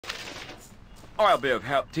I'll be of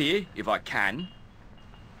help to you, if I can.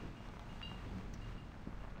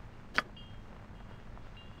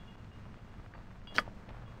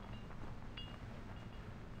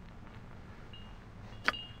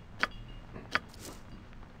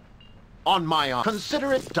 On my honor,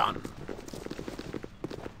 consider it done.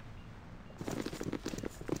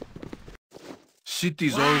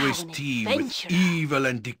 Cities always teem with evil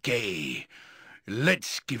and decay.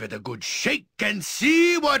 Let's give it a good shake and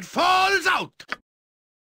see what falls out!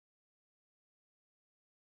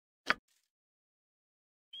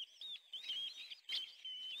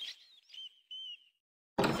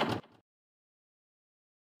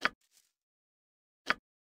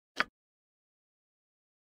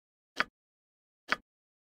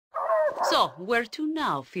 So, where to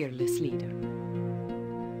now, fearless leader?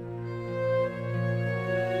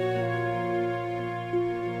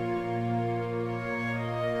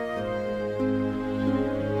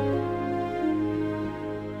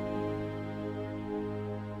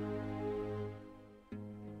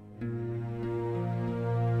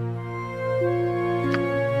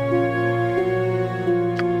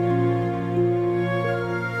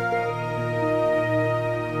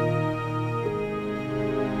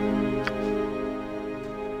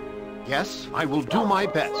 Yes, I will do my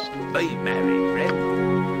best. Be merry, friend.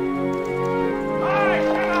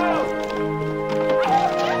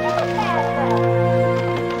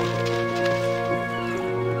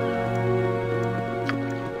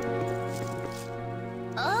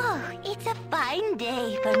 Oh, it's a fine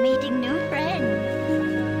day for meeting new friends.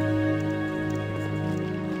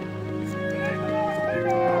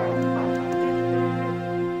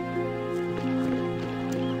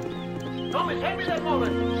 Thomas, hand me that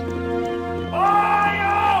woman!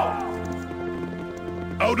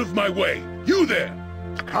 Out of my way! You there!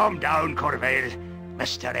 Calm down, Corvale.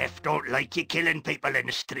 Mr. F don't like you killing people in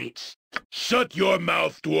the streets. Shut your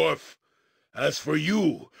mouth, dwarf! As for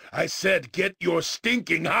you, I said get your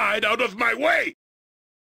stinking hide out of my way!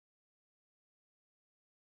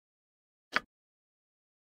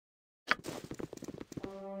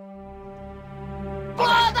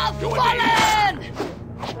 For the fallen!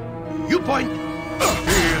 You point!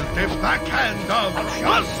 Feel the backhand of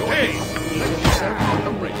justice!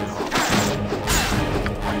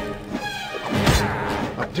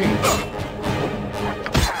 A deed.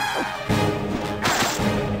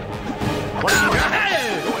 What is your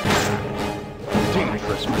head?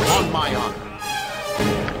 Dangerous, on my honor.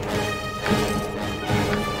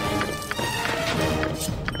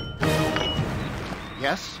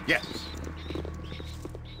 Yes, yes.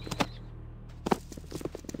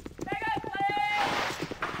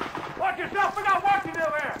 Watch yourself, we got work to do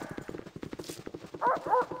here!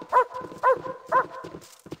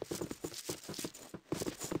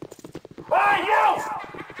 Hey, you!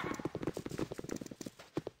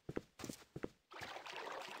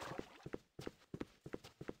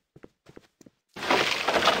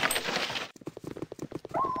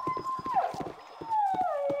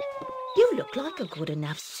 You look like a good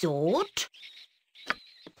enough sword.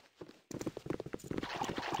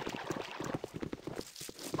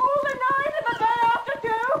 All the night and the day after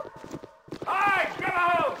two! Hey, get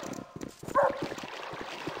out!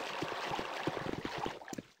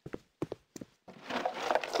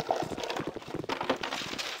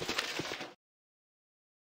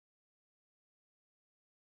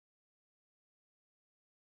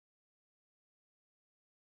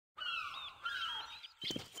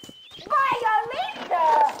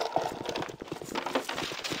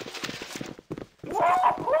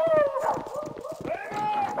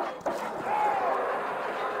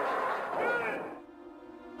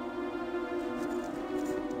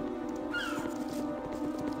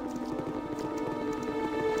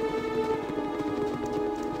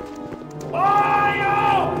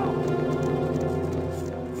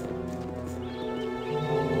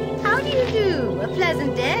 How do you do? A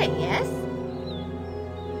pleasant day, yes?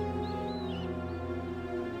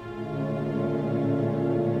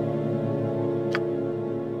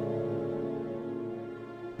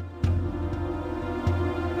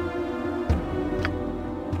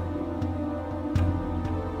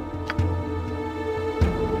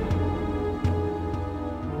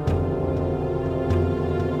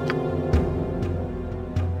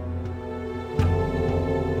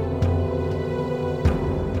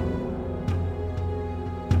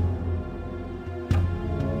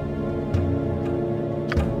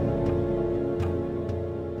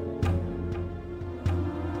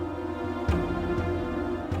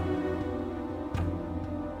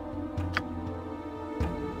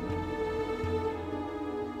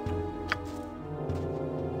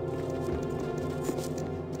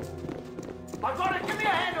 I've got to give me a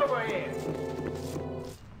hand over here.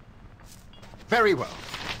 Very well.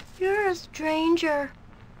 You're a stranger.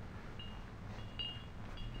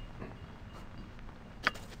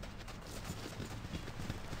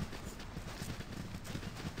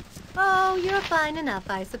 Oh, you're fine enough,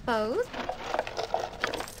 I suppose.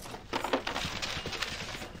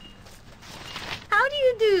 How do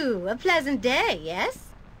you do? A pleasant day, yes?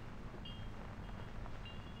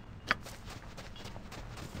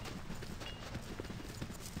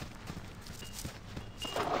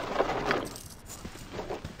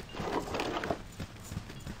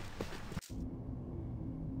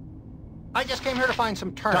 I just came here to find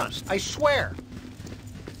some turnips. I swear.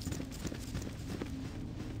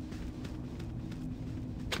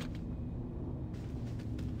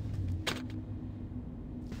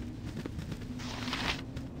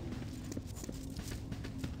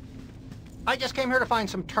 I just came here to find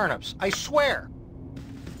some turnips. I swear.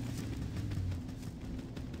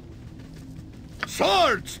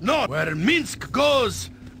 Swords not! Where Minsk goes,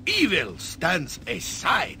 evil stands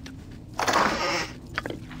aside.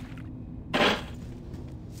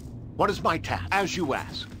 What is my task? As you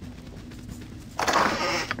ask.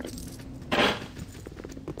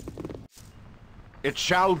 It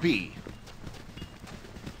shall be.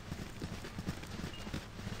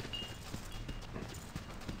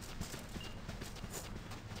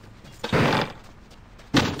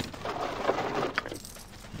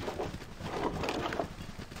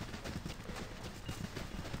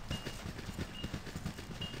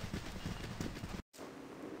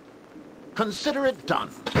 Consider it done.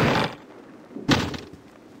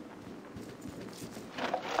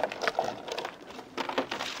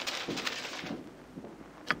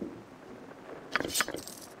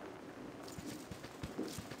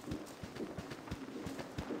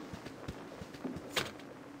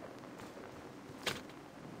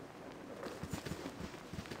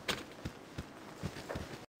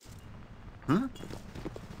 Huh?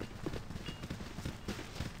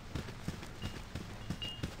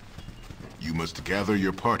 You must gather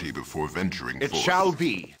your party before venturing It forth. shall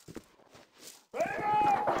be.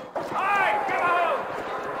 Hi, come on!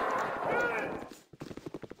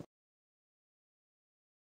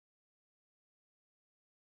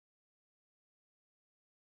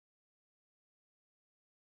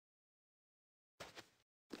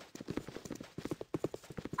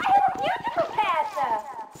 I have a beautiful passer.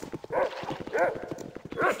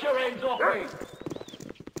 Get your hands off me!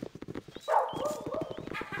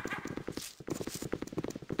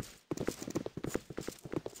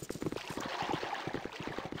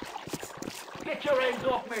 Get your hands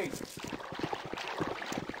off me!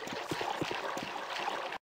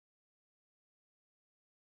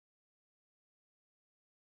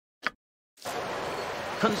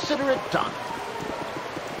 Consider it done.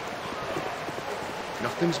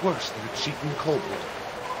 Nothing's worse than a cheating kobold.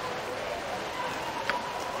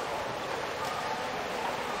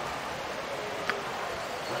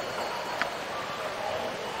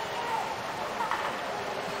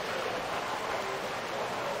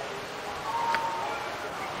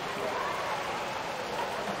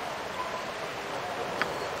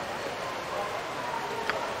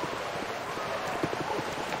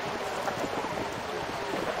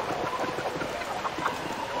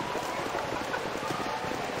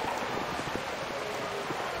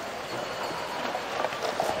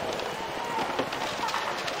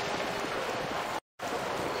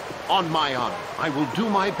 On my honor, I will do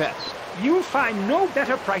my best. You'll find no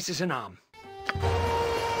better prices in Am.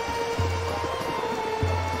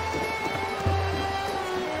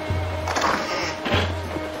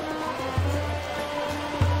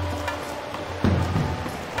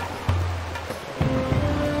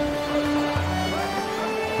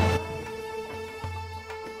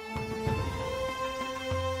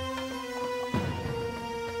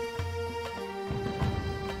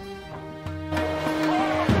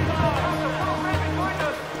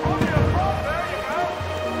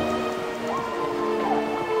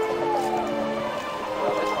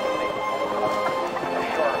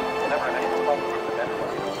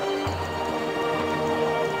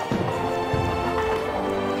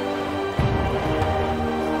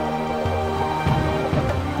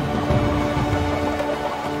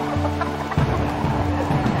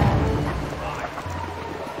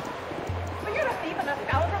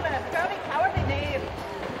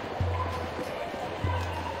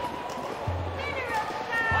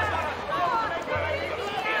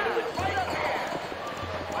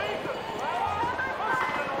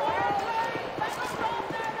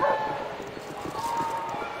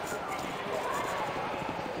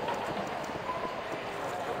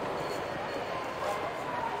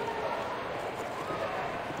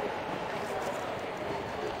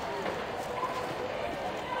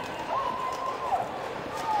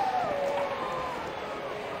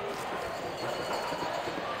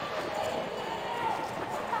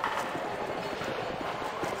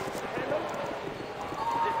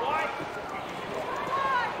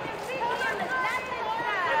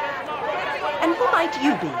 might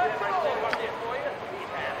you be?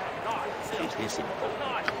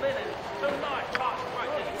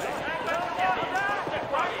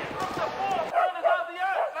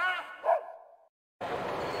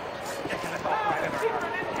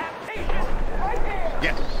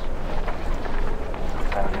 Yes.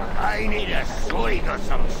 I need a swig of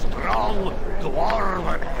some strong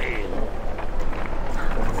dwarven ale.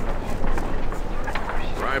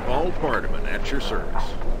 Ribald Pardaman at your service.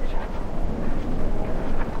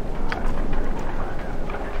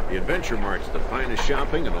 The Adventure Mart's the finest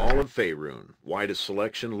shopping in all of Faerun. Widest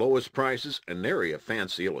selection, lowest prices, and nary a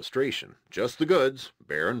fancy illustration. Just the goods,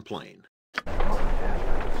 bare and plain.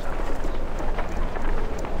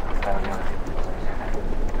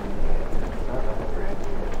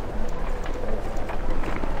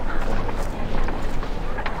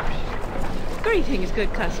 Greetings,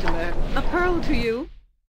 good customer. A pearl to you.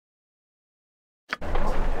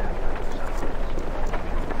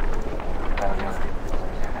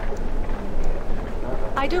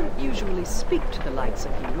 I don't usually speak to the likes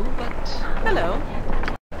of you, but hello.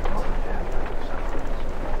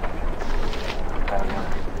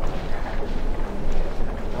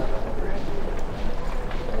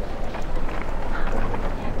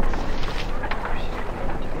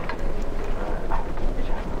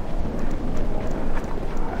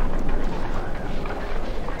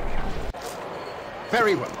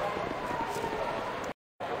 Very well.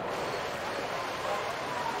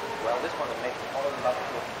 Well, this one will make all of love to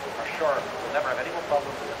for sure. We'll never have any more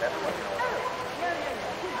problems with everyone, you know.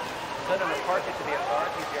 Send a report to the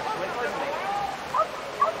authorities. You're swindling me.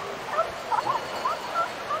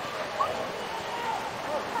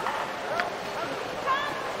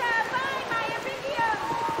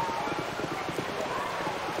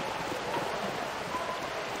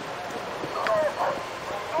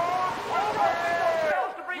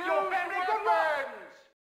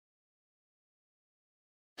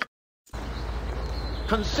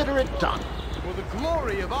 Consider it done. For the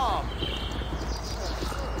glory of arms.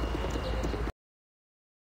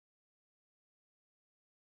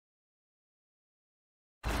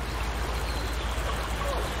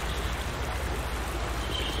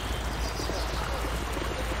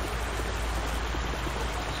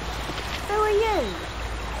 Who are you?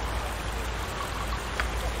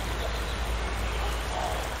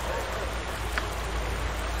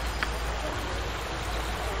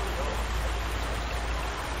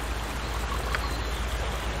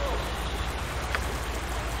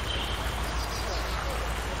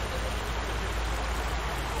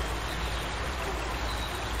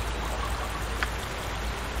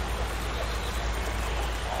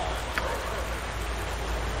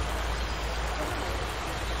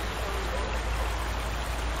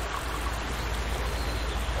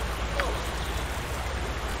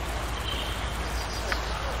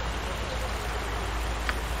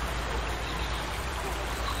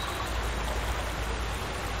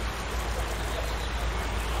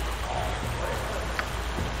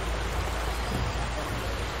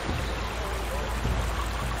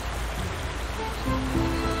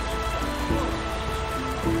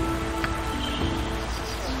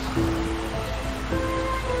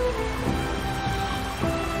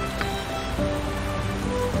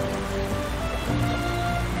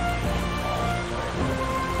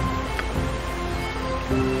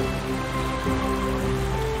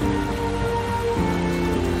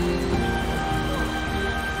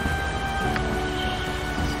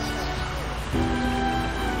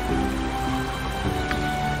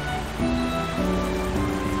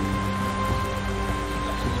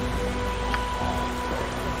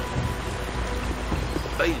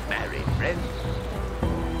 Be merry, friend.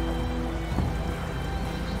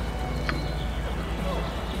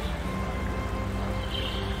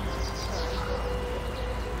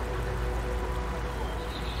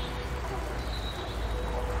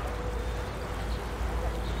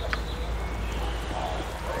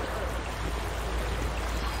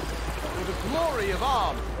 For the glory of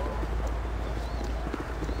arms.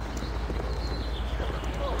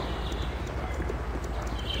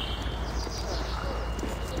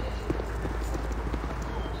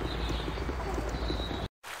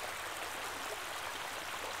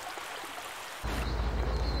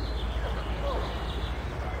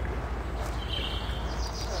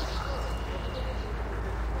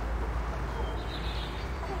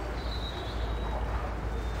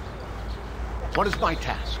 What is my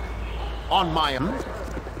task? On my own?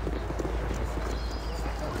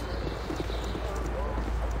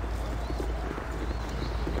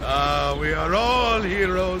 We are all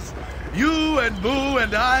heroes. You and Boo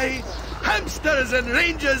and I. Hamsters and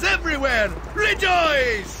rangers everywhere.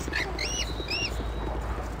 Rejoice!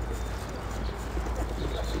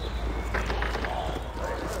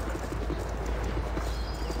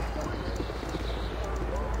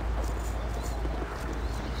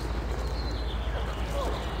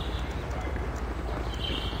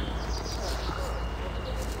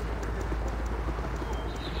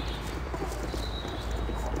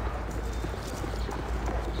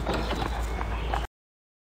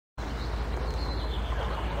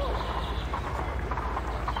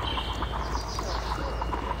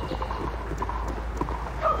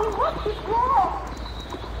 What's wrong?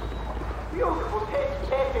 You take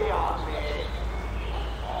pity on me.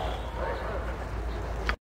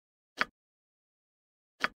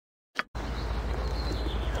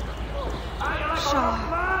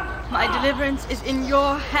 Shaw, my deliverance is in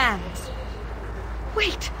your hands.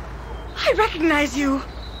 Wait, I recognize you.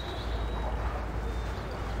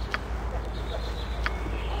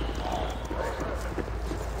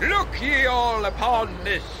 Look ye all upon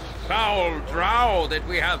this foul drow that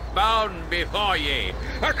we have bound before ye,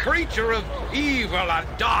 a creature of evil and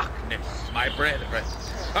darkness, my brethren,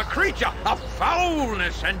 a creature of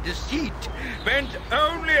foulness and deceit, bent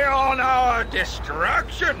only on our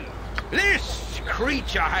destruction. This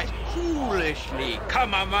creature has foolishly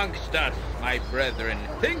come amongst us, my brethren,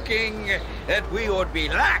 thinking that we would be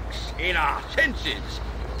lax in our senses.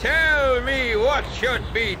 Tell me what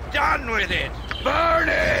should be done with it. Burn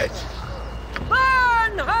it!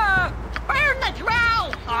 Burn her! Burn the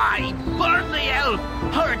drow! Aye, burn the elf!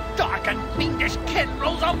 Her dark and fiendish kin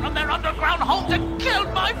rose up from their underground homes and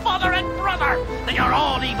killed my father and brother! They are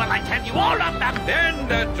all evil, I tell you, all of them! Then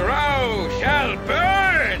the drow shall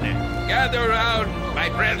burn! Gather round, my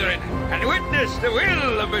brethren, and witness the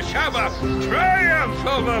will of Beshaba triumph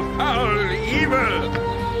over foul evil!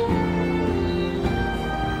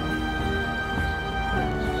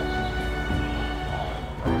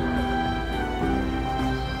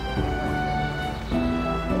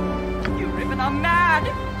 I'm mad.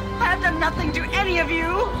 I have done nothing to any of you.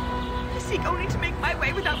 I seek only to make my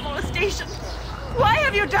way without molestation. Why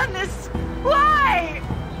have you done this? Why?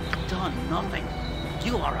 Done nothing.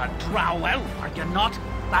 You are a drow elf, are you not?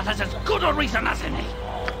 That is as good a reason as any.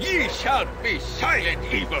 Ye shall be silent,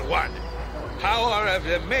 evil one. Power of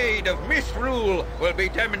the Maid of Misrule will be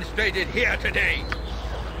demonstrated here today.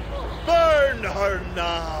 Burn her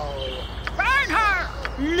now. Burn her!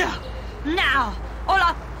 No. Now.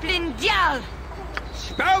 Olaf Blindial!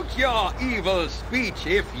 Spout your evil speech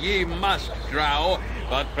if ye must, drow,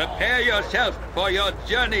 but prepare yourself for your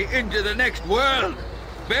journey into the next world.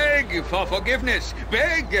 Beg for forgiveness,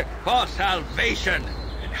 beg for salvation,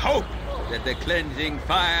 and hope that the cleansing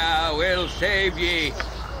fire will save ye.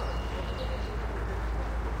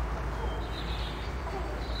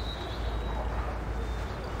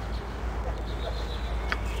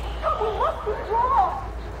 What's wrong?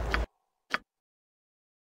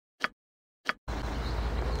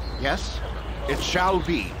 Yes, it shall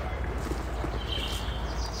be.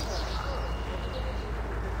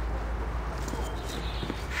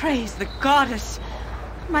 Praise the goddess.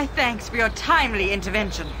 My thanks for your timely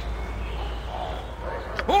intervention.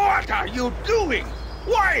 What are you doing?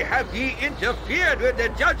 Why have ye interfered with the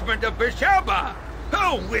judgment of Beshaba?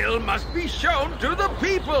 Her will must be shown to the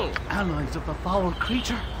people. Allies of the foul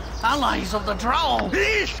creature. Allies of the drow.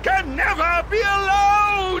 This can never be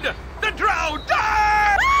allowed. The drow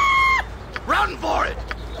die! Run for it!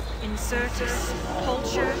 Insurtus,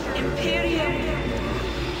 Pulcher, Imperium.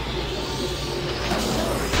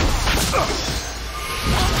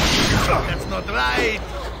 That's not right!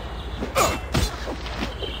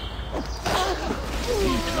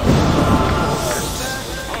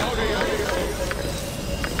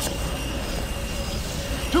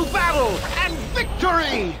 To battle and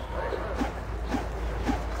victory!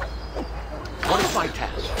 What is my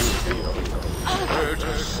task?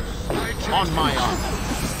 On my honor.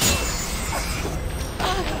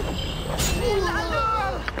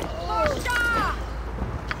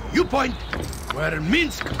 You point where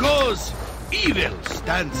Minsk goes, evil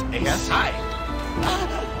stands aside.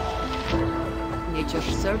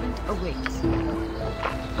 Nature's servant awaits.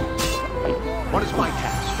 What is my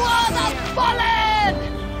task? For the fallen!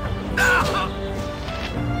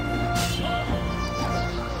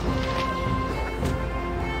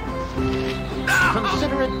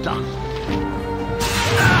 Consider it done.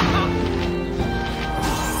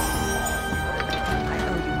 I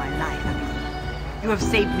owe you my life, Abby. You have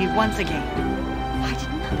saved me once again. I did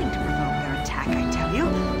nothing to provoke their attack, I tell you.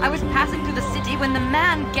 I was passing through the city when the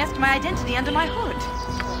man guessed my identity under my hood.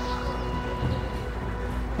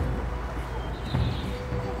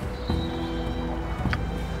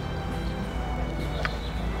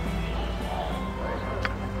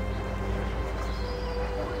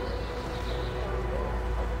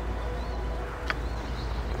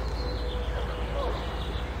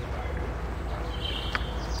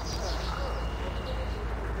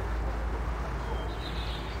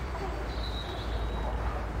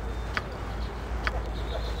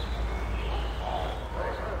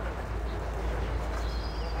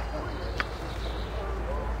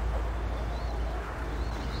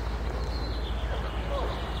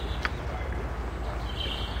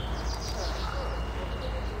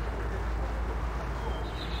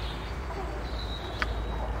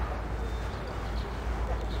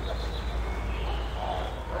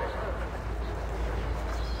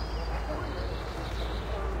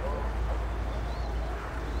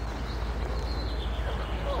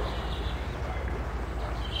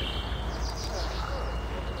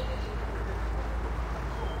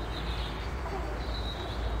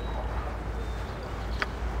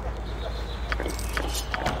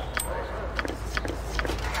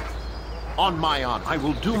 On my honor, I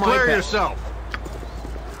will do my Declare best. yourself.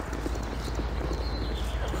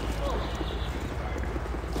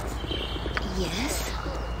 Yes?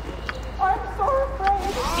 I'm so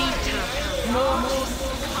afraid.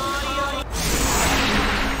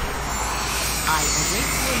 I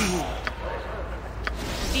await your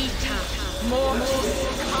move.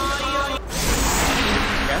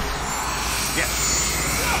 Yes? Yes.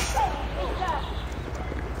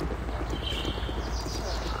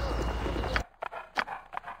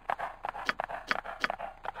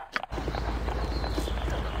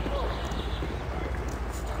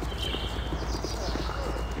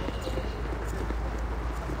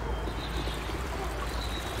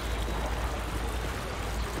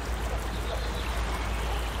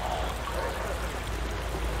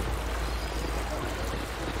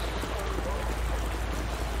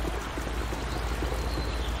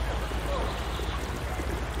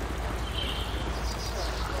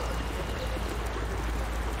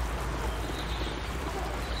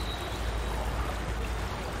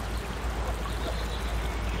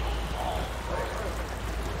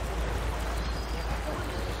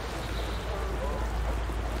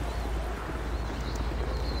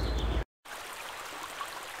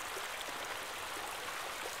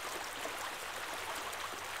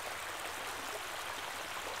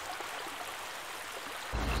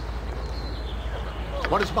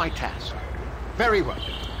 What is my task? Very well.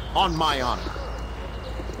 On my honor.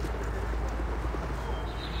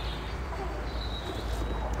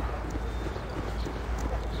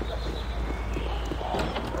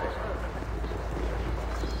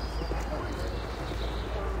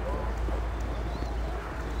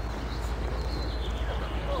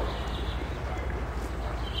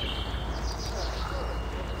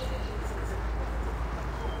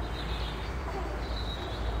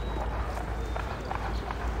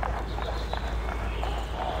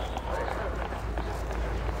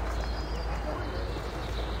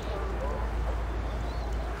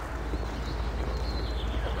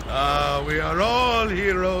 We are all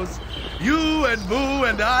heroes. You and Boo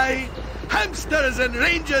and I. Hamsters and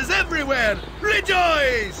rangers everywhere.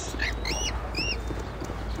 Rejoice!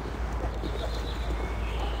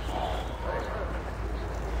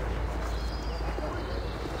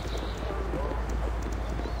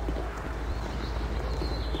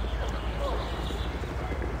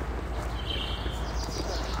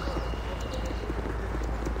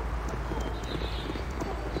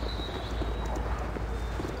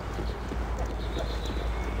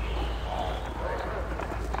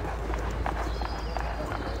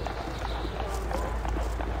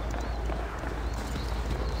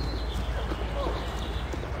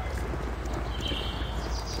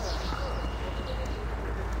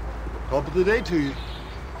 Top of the day to you.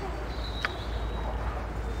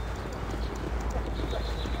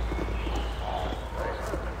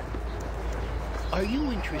 Are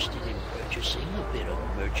you interested in purchasing a bit of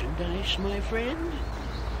merchandise, my friend?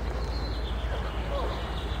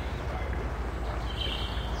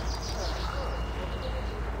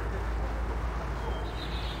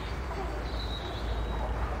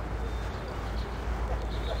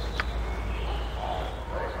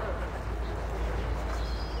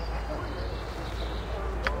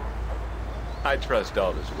 I trust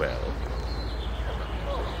all is well.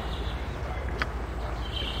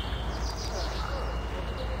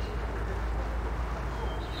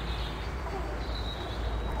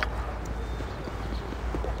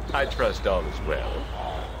 I trust all is well.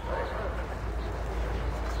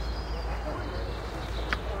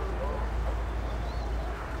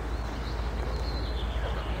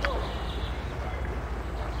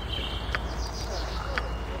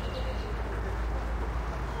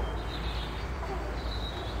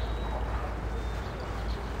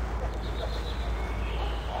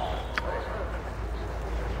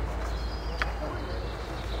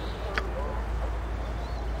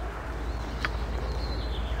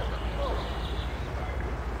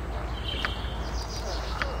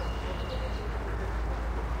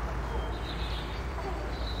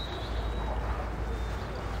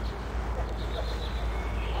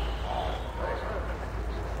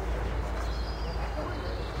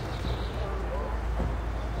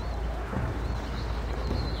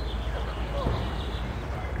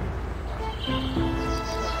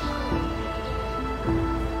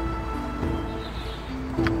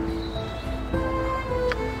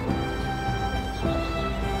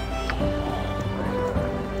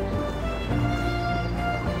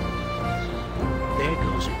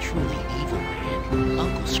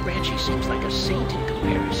 Scratchy seems like a saint in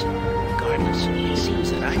comparison. Regardless, it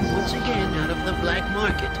seems that I'm once again out of the black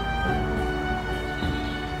market.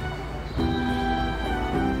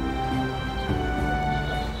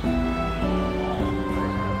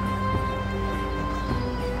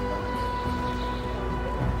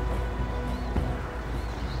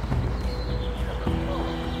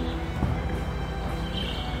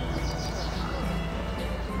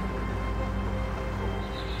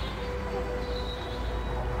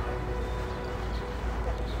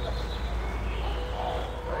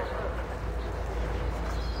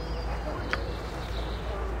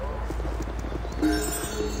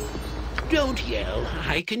 Don't yell.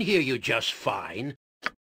 I can hear you just fine.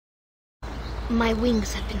 My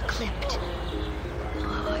wings have been clipped.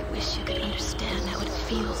 Oh, I wish you could understand how it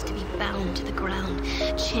feels to be bound to the ground,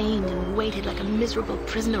 chained and weighted like a miserable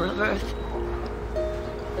prisoner of Earth.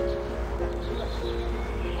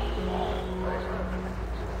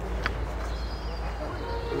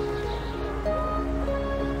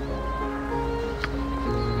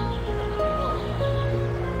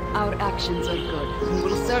 Our actions are good and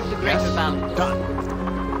will serve the greater Baldur. Done.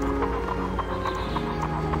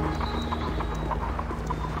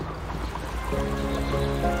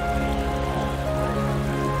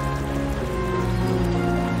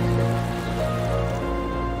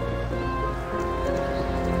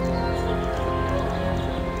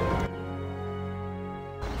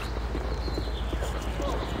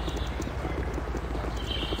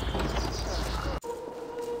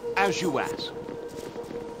 As you ask.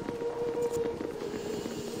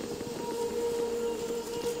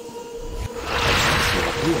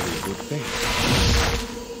 Really good thing.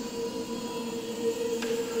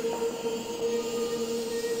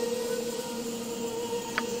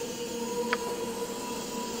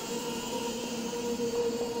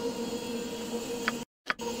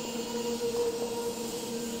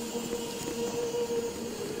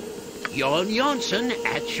 Jon Jonsson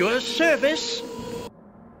at your service.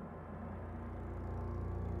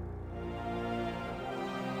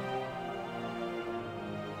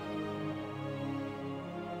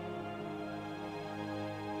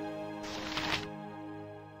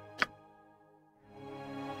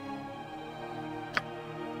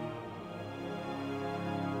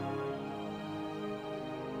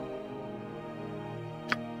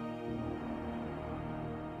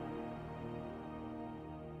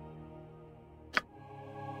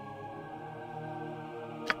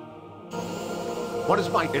 What is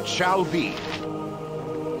my... It shall be.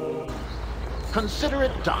 Consider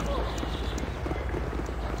it done.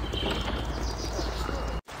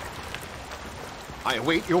 I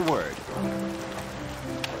await your word.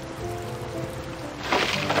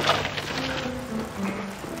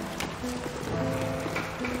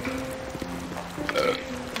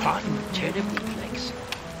 Pardon terribly, Flex.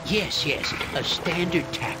 Yes, a standard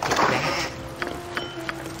tactic, that.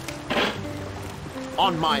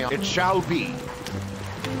 On my... It shall be.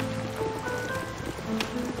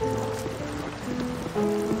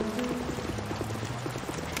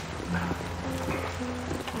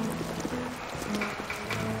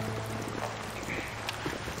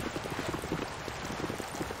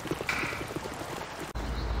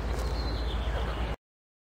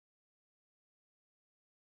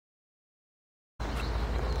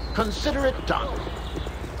 Consider it done.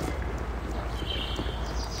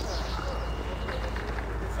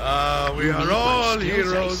 We are all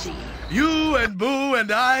heroes. You and Boo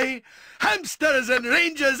and I. Hamsters and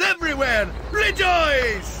rangers everywhere.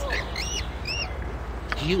 Rejoice!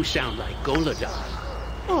 You sound like Golodar.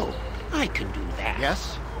 Oh, I can do that.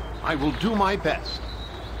 Yes, I will do my best.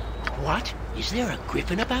 What? Is there a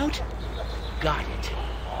griffin about? Got it.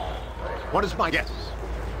 What is my... Yes.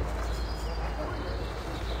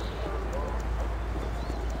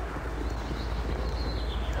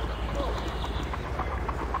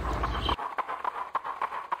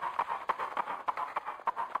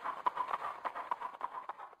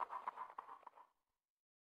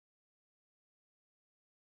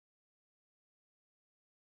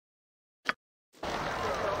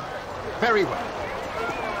 Very well.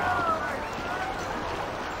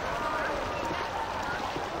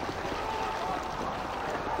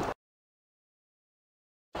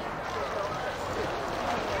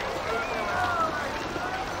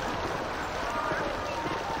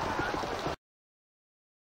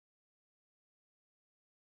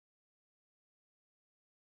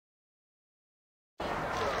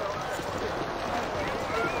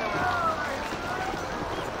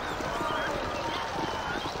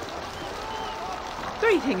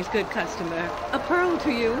 Greetings, good customer. A pearl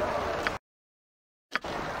to you.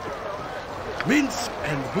 Mince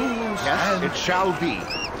and booze. Yes, and... it shall be.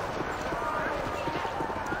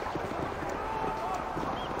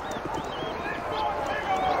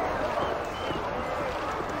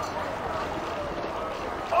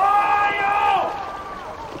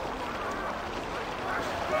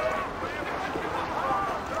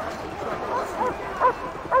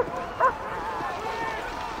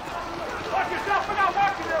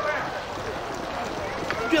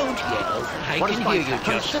 Don't yell. I What can is my hear you task?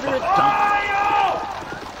 just Consider it fine. done.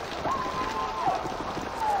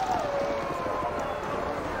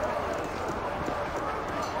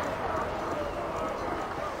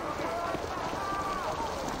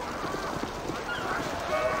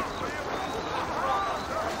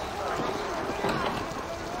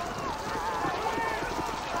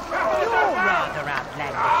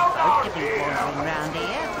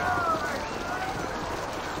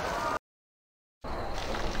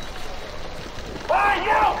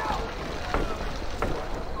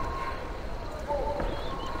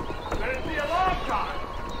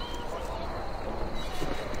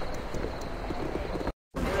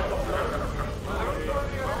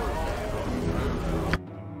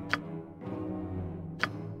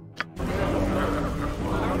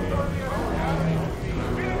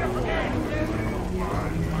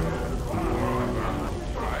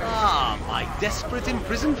 desperate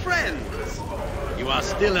imprisoned friends. You are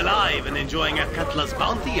still alive and enjoying a cutler's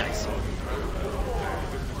bounty, I see.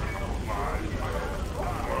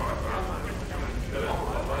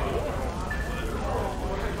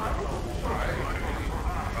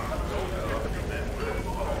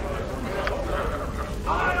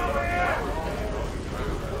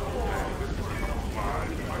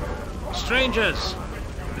 Strangers,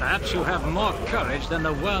 perhaps you have more courage than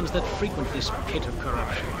the worms that frequent this pit of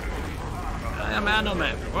corruption. I am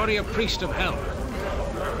Anomet, warrior priest of hell.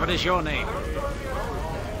 What is your name?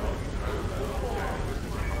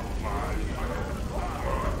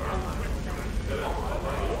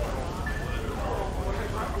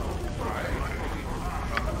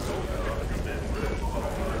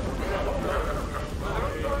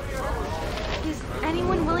 Is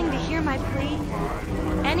anyone willing to hear my plea?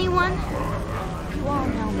 Anyone? You all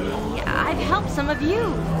know me. I've helped some of you.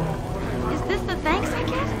 Is this the thanks I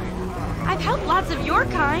get? I've helped lots of your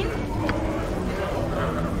kind.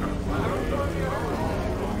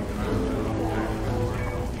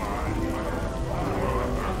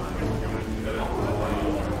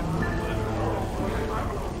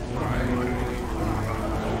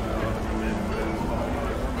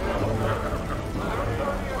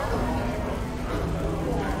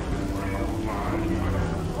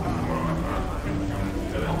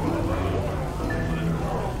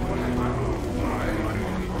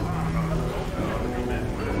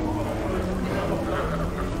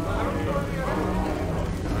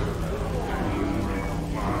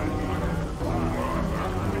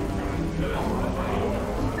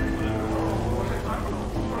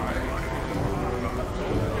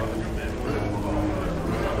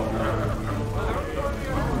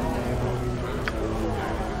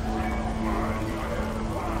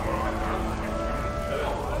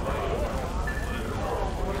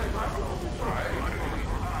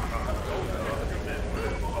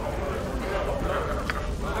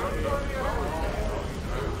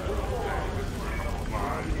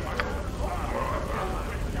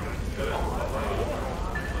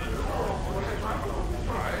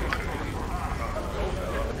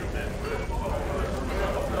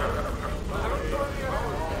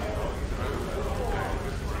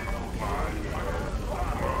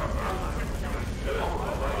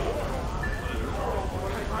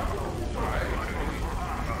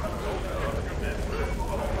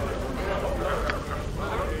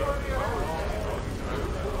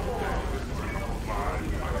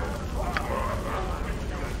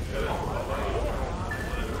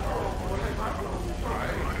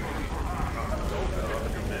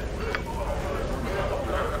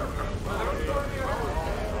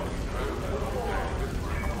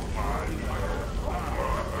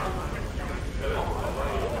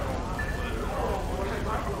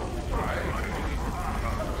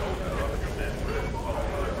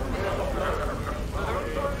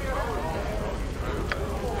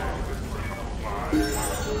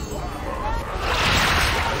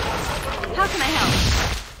 How can I help?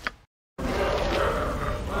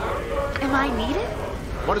 Am I needed?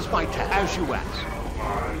 What is my task? As you ask.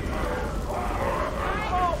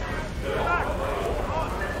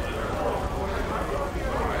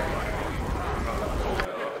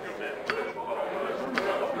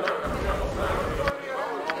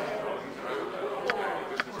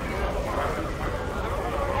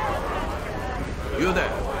 You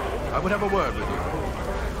there. I would have a word with you.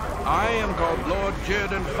 I am called Lord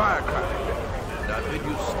Jordan Firecracker, and I bid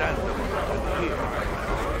you stand a moment and hear my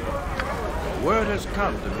message. Word has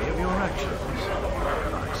come to me of your actions.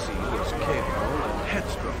 I see you as capable and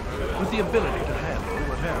headstrong, with the ability to handle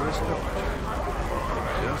whatever is thrown at you.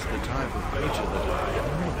 Just the type of creature that I am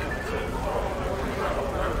looking for.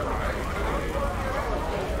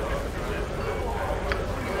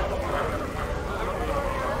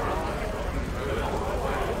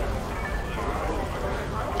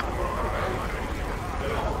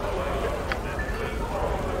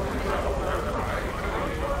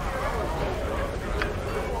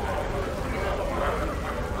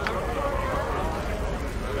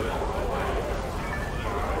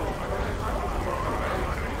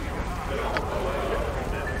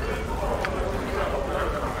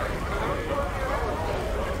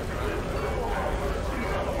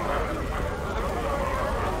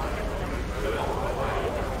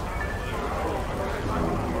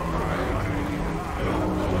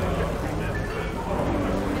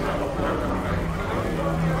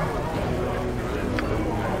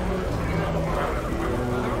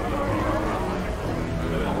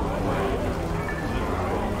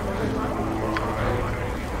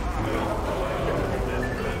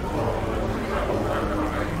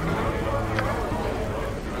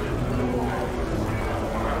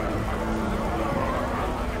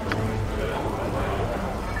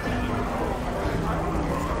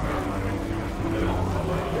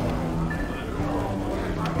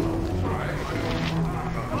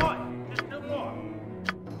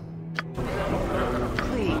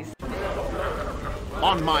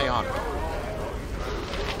 On my honor.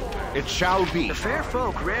 It shall be. The fair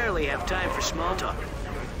folk rarely have time for small talk.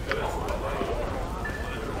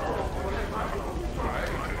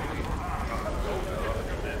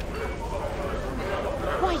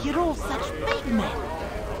 Why, you're all such big men.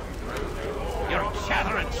 Your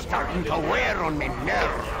chattering's starting to wear on me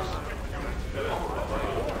nerves.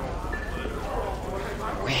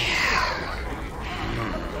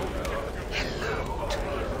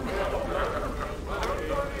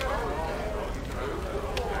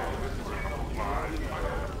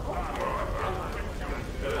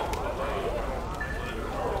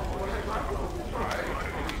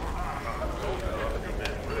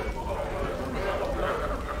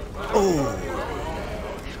 Oh,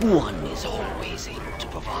 one is always able to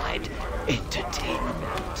provide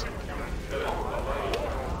entertainment.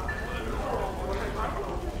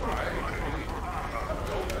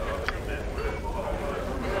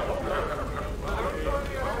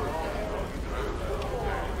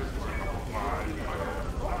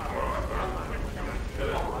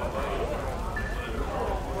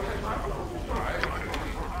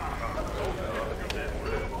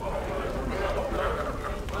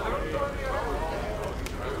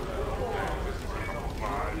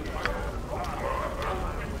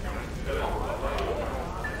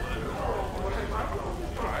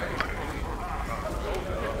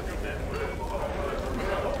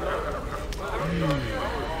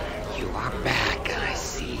 You are back, I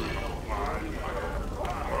see.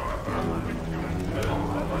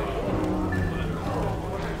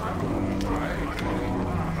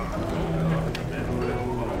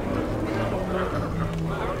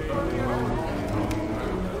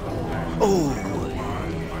 Oh,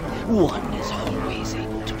 one is always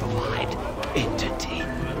able to provide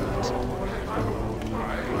entertainment.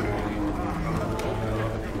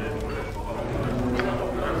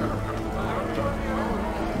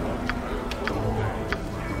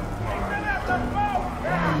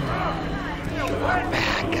 You are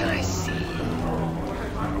back, I see.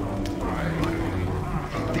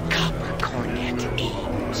 The copper cornet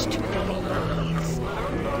aims to please.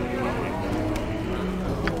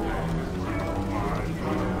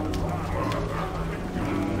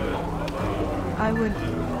 I would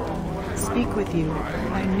speak with you.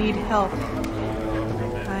 I need help.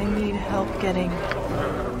 I need help getting...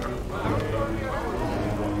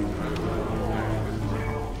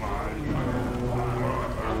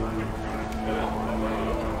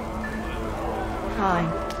 Fine.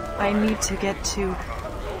 I need to get to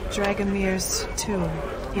Dragomir's tomb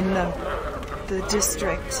in the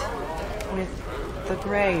district with the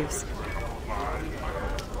graves.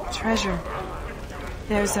 Treasure.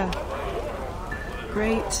 There's a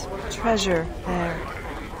great treasure there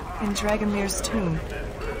in Dragomir's tomb.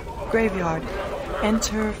 Graveyard.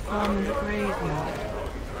 Enter from the graveyard.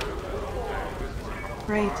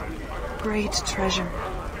 Great treasure.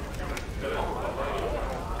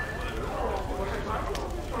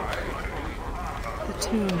 The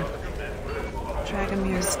tomb.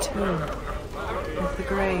 Dragomir's tomb. With the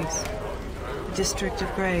graves. The district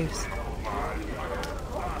of graves.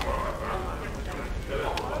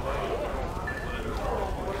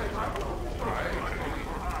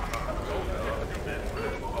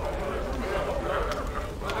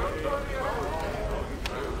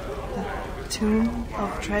 Tomb of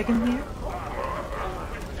Dragomir?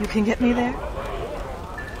 You can get me there?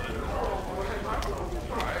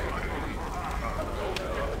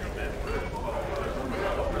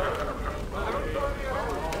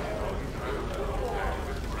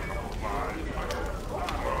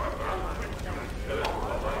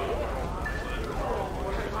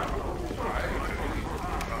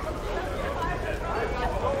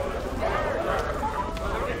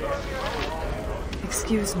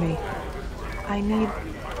 Excuse me.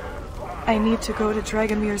 I need to go to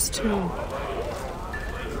Dragomir's tomb.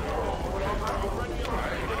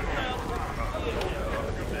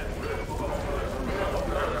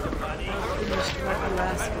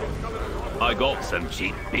 I got some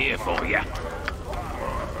cheap beer for you.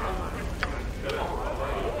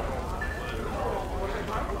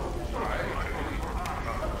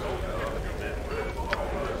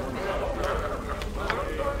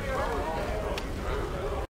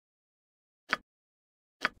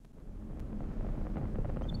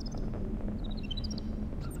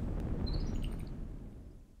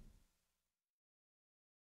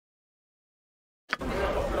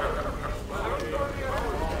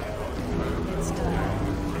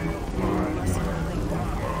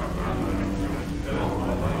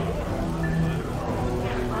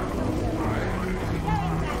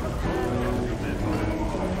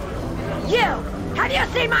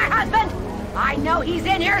 I know he's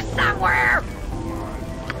in here somewhere!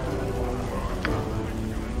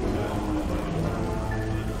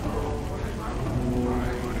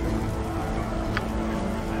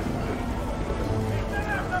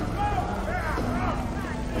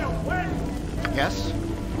 Yes?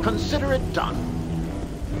 Consider it done.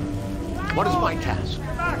 What is my task?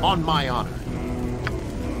 On my honor.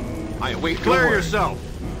 I await your Declare word. yourself.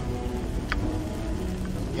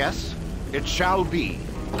 Yes, it shall be.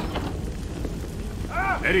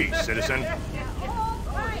 Eddie, citizen.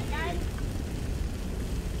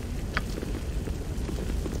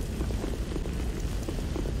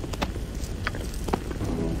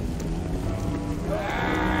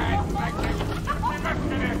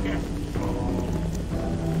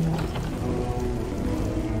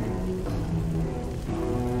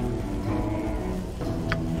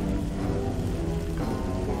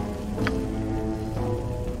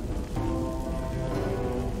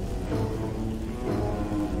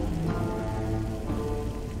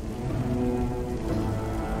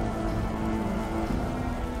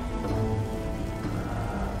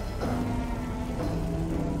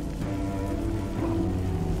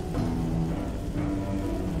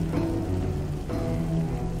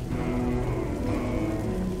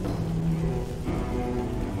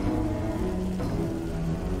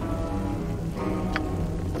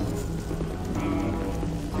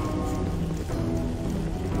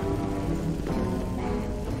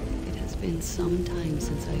 It's been some time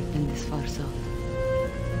since I've been this far south.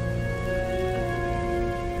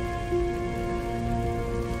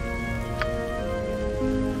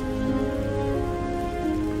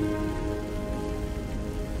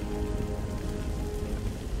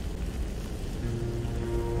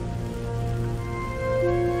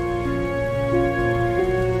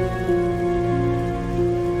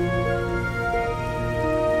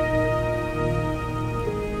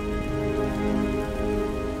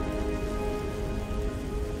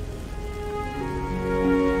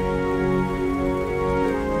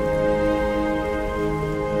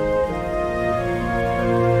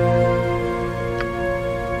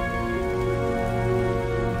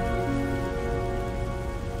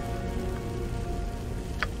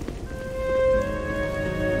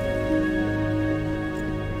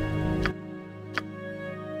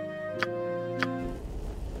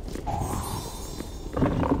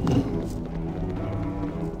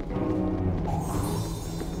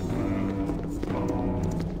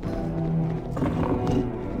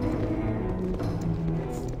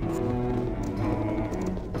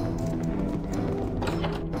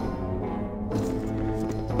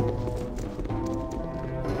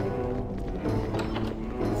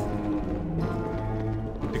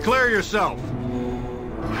 Declare yourself.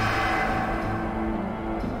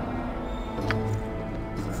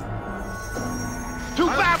 To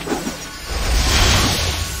battle!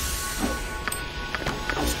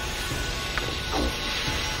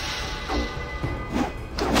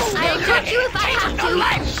 I'll cut you if I have to.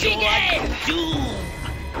 Life she gave! Doom!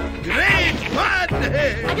 Great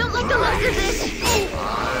madness! I don't like the looks of this.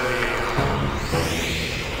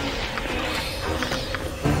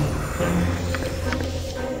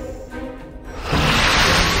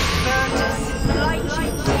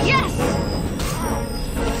 Yes!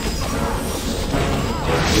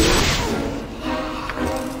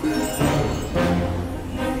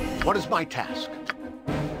 What is my task?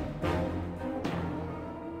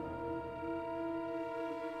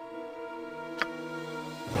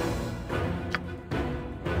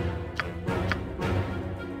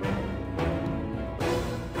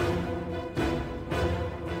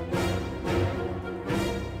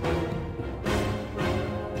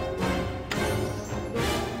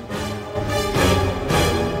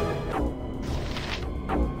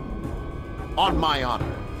 On my honor.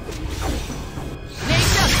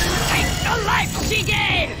 Take the life she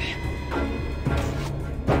gave!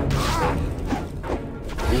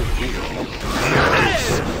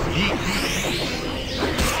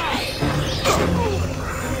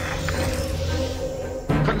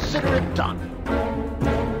 Consider it done.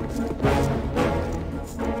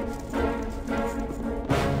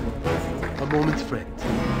 A moment, friend.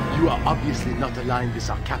 You are obviously not aligned with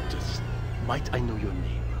our captors. Might I know your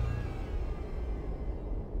name?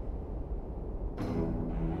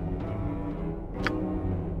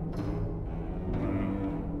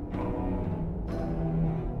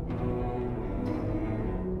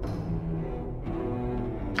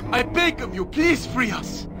 I beg of you, please free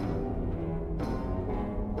us!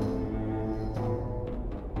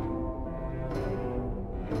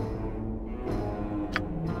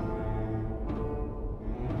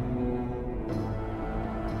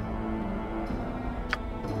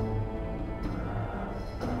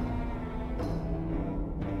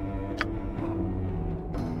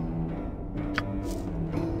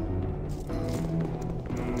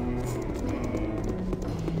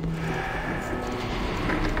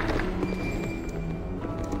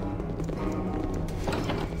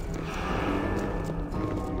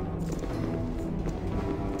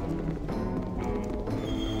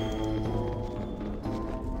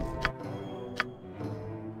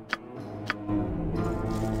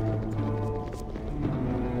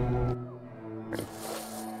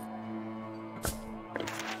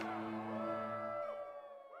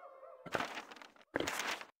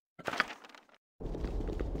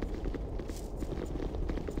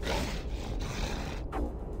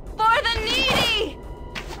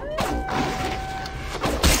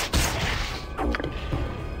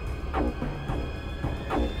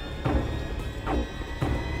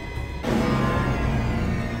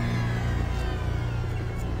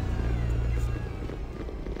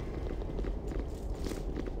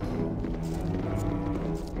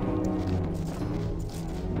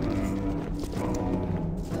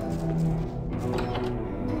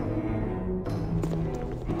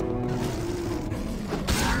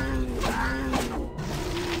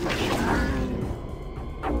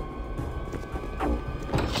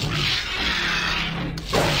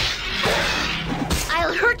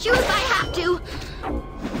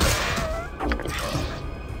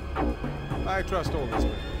 trust all this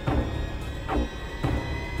man.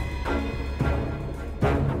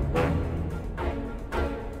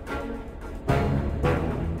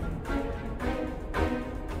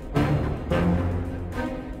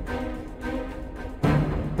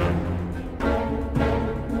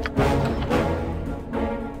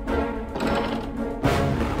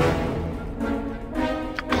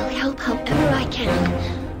 I'll help however I can.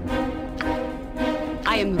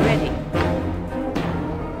 I am ready.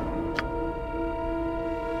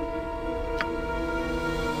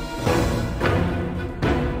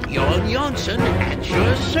 Jon Johnson at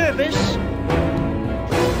your service.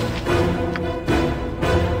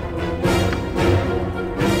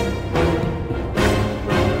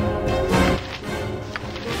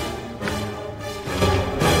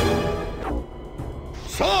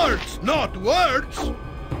 Swords, not words!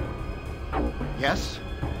 Yes?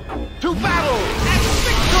 To battle and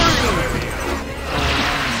victory!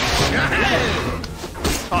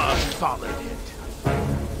 A solid hit.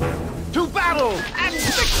 To battle and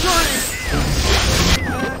victory!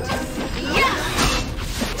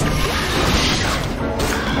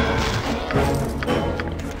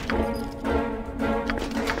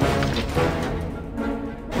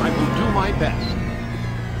 I will do my best.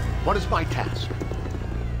 What is my task?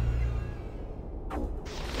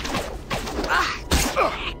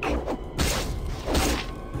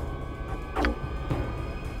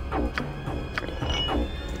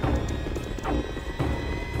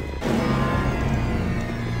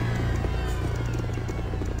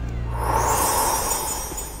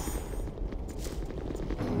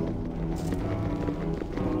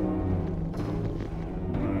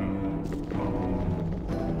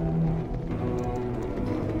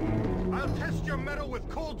 I'll test your metal with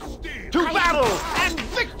cold steel! To battle and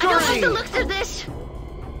victory! I don't like the looks of this.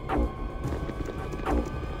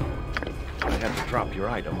 I had to drop your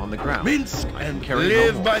item on the ground. Minsk and carry no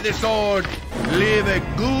live more. by the sword. Live a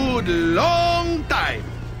good long time.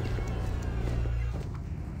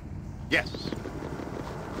 Yes.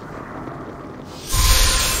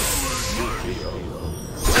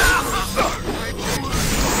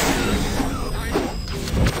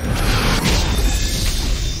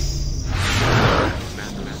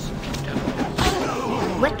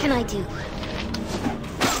 What can I do?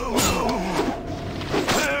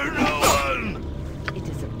 It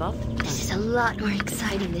is above the This is a lot more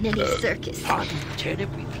exciting than any circus. Pardon, turnip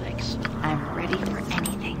reflex. I'm ready for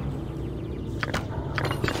anything.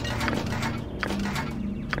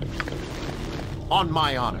 On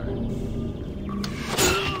my honor.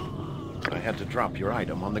 I had to drop your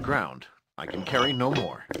item on the ground. I can carry no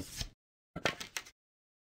more.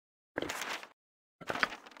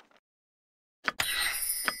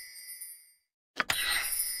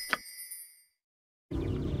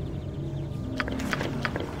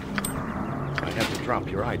 I had to drop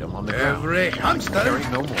your item on the ground. Every hamster Carry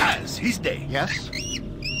no more. has his day. Yes?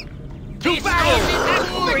 To battle!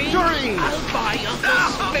 Victory! I'll buy Uncle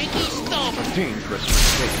Spanky Stomp. A dangerous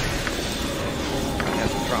mistake. I had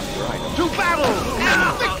to drop your item. To battle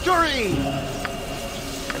and victory!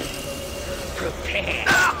 Prepare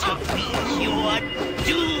to meet your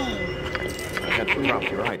doom. I had to drop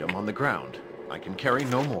your item on the ground. I can carry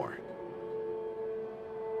no more.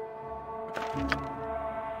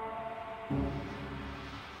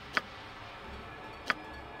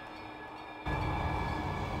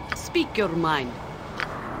 Speak your mind.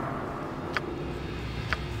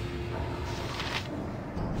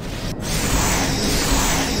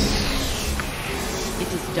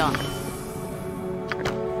 It is done.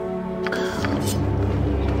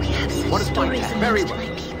 We have such What is my stories task? amongst Very my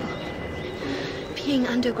well. people. Being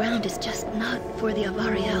underground is just not for the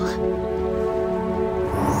Avariel.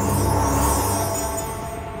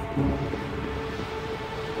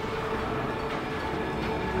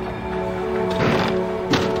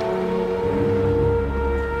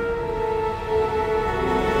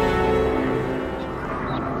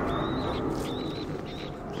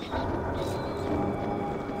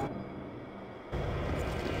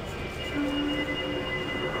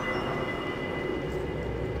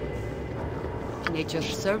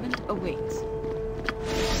 Nature's servant awaits.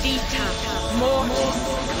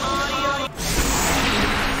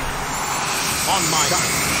 On my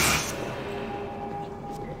honor.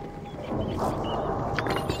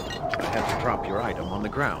 I had to drop your item on the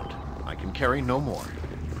ground. I can carry no more.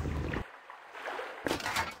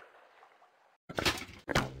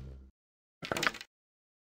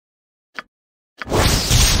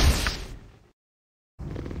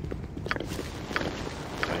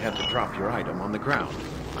 I had to drop your item on the ground.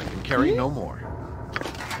 I can carry no more.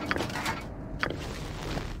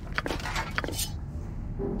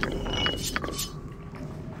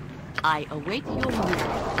 I await your move.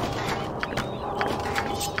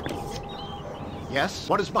 Yes?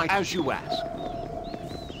 What is my... As you ask.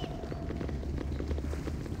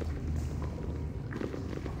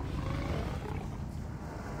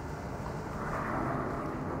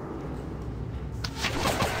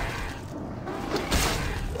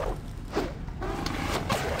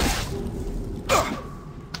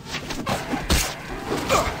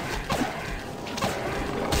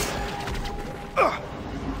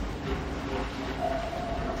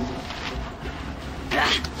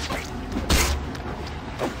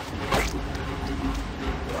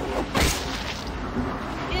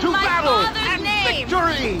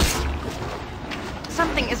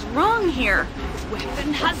 Something is wrong here.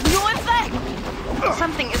 Weapon has no effect.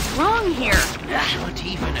 Something is wrong here. Not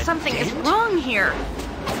even a Something is dent? wrong here.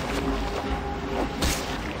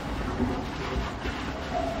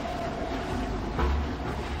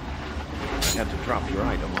 I had to drop your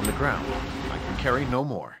item on the ground. I can carry no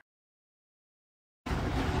more.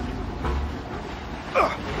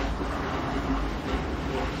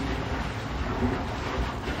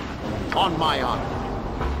 On my honor.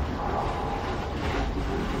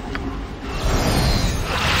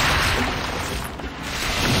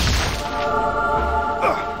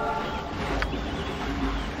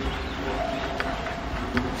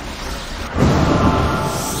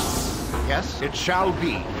 Yes, it shall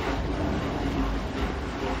be.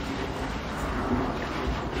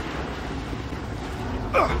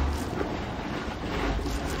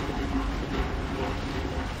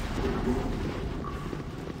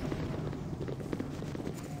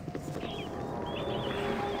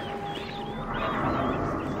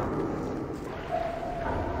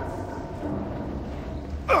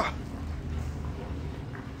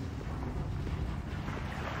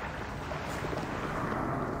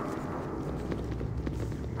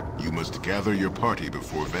 You must gather your party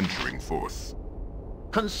before venturing forth.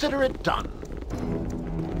 Consider it done.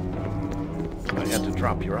 I had to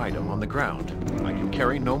drop your item on the ground. I can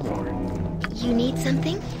carry no more. You need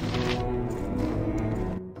something?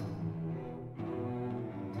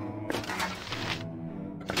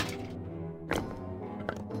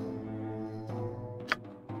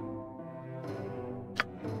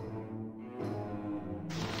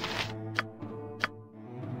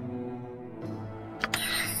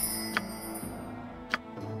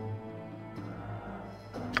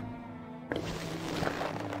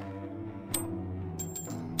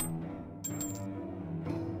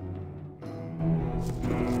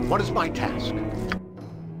 What is my task?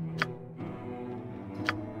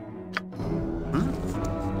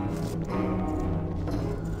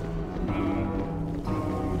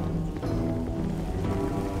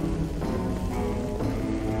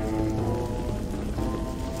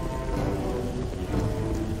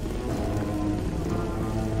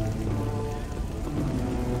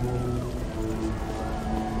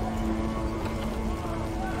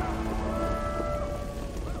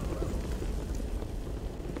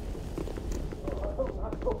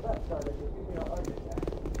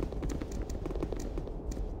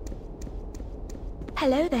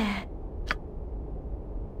 Hello there.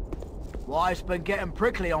 Why, it's been getting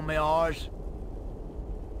prickly on me eyes.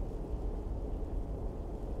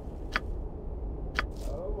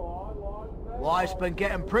 Why, it's been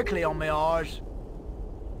getting prickly on me eyes.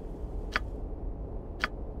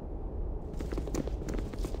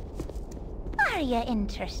 Are you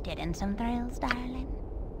interested in some thrills, darling?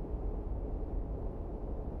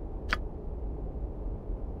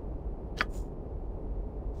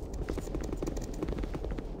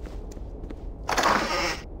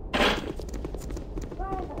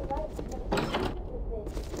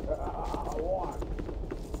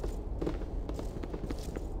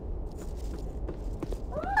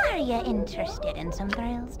 Are you interested in some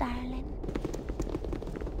thrills, darling?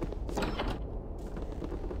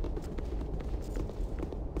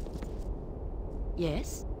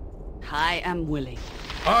 Yes, I am willing.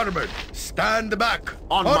 Armored, stand back!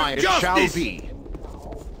 On For my justice! shall be.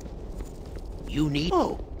 You need...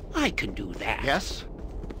 Oh, I can do that. Yes?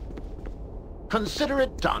 Consider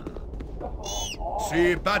it done.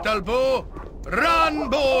 See battle bow? Run,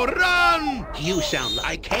 bow, run! You sound like...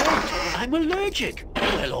 I can't. I'm allergic.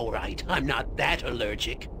 Well, all right. I'm not that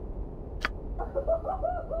allergic.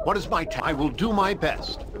 What is my task? I will do my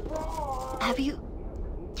best. Have you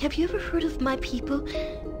ever heard of my people?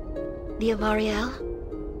 The Avariel?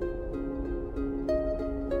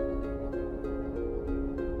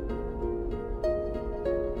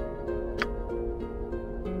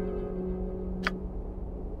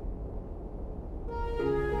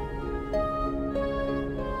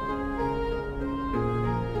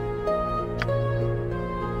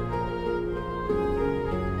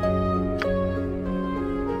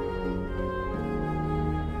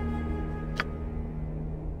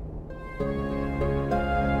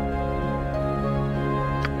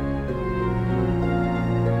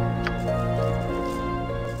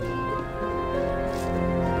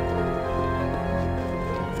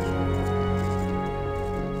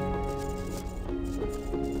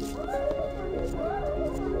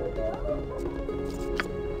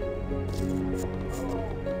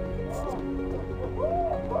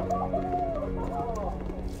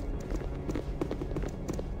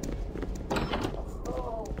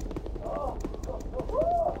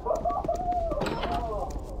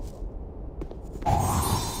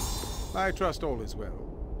 I trust all is well.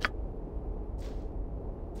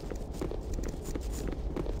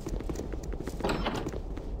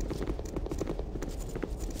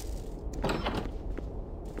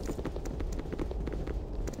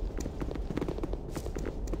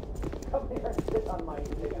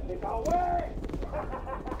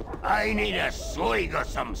 I need a swig of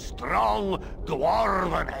some strong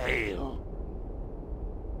dwarven ale.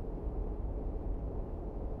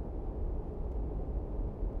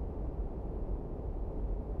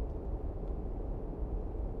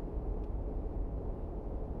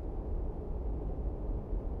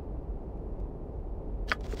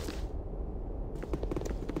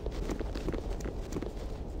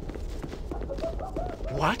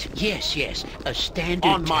 What? Yes, yes. A standard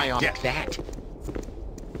On my honor. that.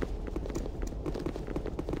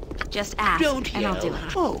 Just ask, Don't and yell. I'll do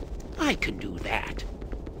it. Oh, I can do that.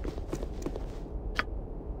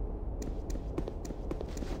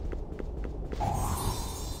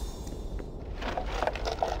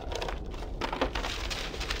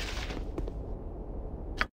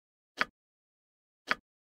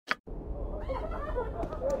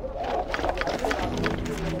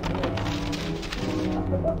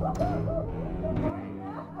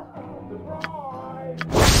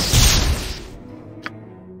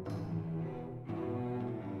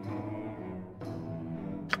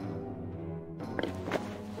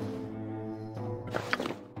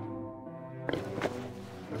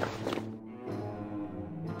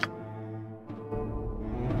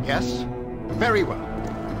 Yes? Very well.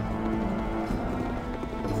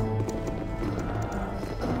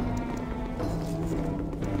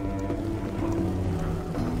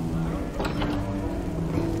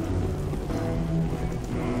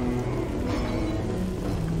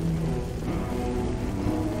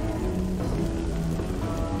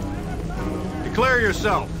 Declare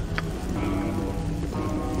yourself.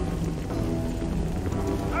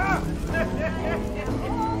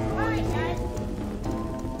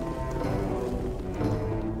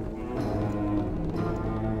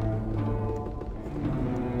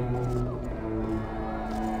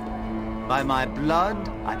 By my blood,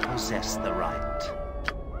 I possess the right.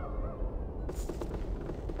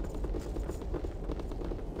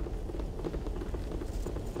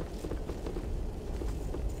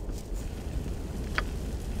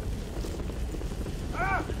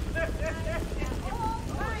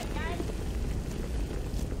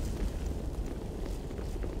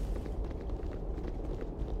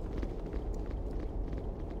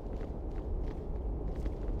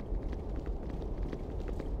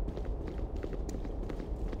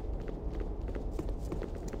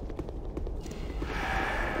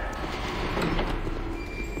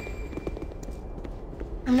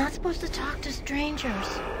 I'm not supposed to talk to strangers.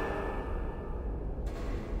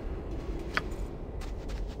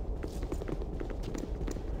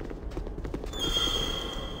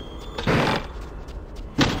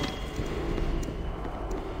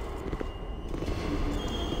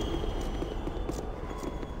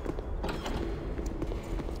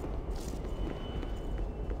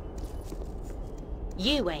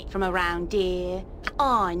 You ain't from around here.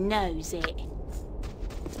 I knows it.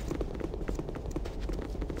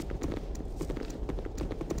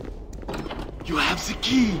 You have the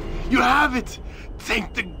key! You have it!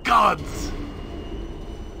 Thank the gods!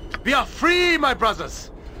 We are free, my brothers!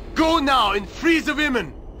 Go now and free the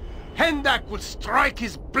women! Hendak will strike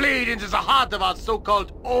his blade into the heart of our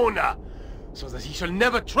so-called owner, so that he shall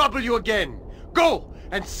never trouble you again. Go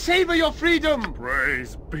and savor your freedom!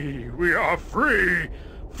 Praise be, we are free!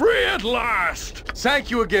 Free at last! Thank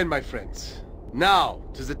you again, my friends. Now,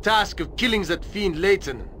 to the task of killing that fiend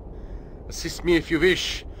Leighton. Assist me if you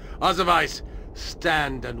wish. Otherwise,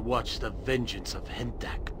 stand and watch the vengeance of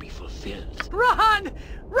Hendak be fulfilled. Run!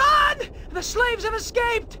 Run! The slaves have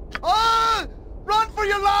escaped! Ah! Run for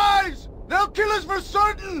your lives! They'll kill us for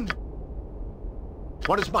certain!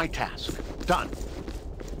 What is my task? Done.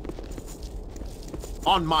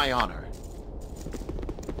 On my honor.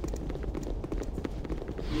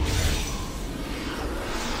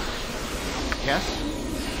 Yes?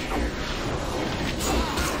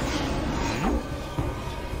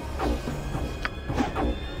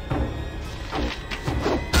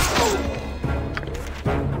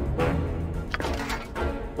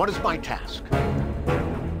 What is my task?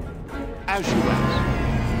 As you ask.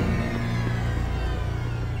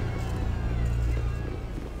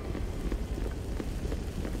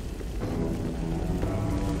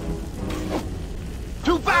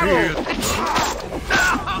 To battle!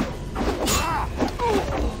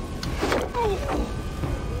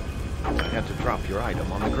 I had to drop your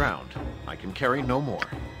item on the ground. I can carry no more.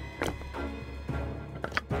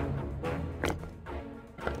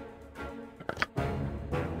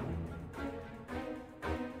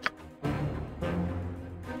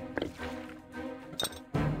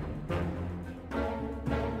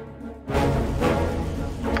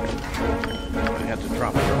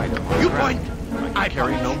 can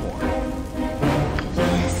carry no more.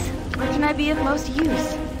 Yes. Where can I be of most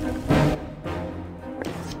use?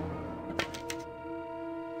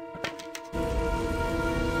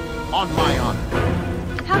 On my honor.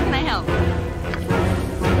 How can I help?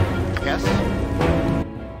 Yes?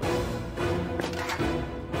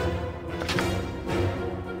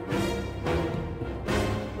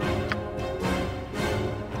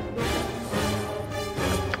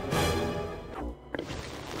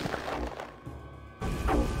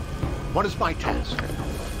 What is my task?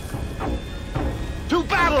 To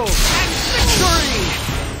battle and victory!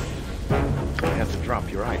 I have to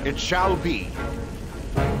drop your eye. It shall be.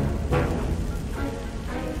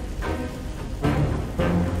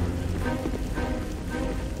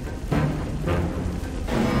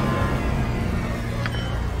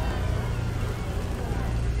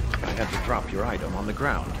 I had to drop your item on the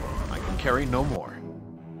ground. I can carry no more.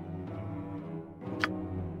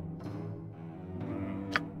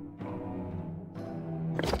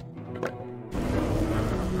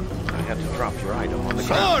 Drop your item on the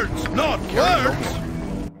ground. Swords, not words!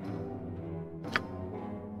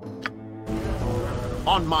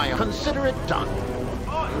 On my... Consider it done.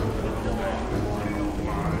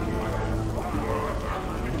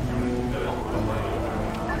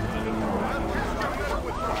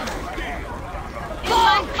 In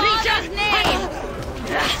my creature's name!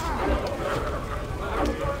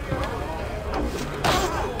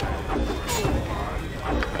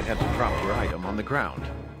 I had to drop your item on the ground.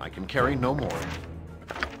 I can carry no more.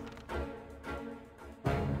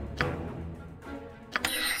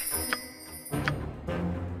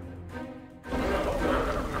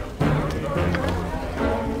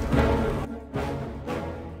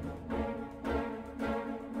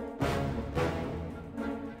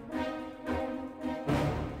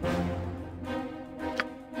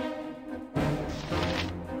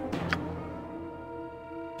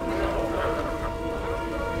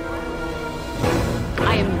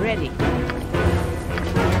 I am ready.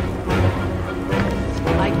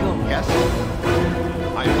 I go. Yes?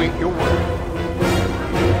 I await your word.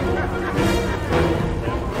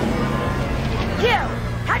 You!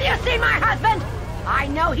 Have you seen my husband? I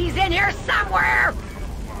know he's in here somewhere!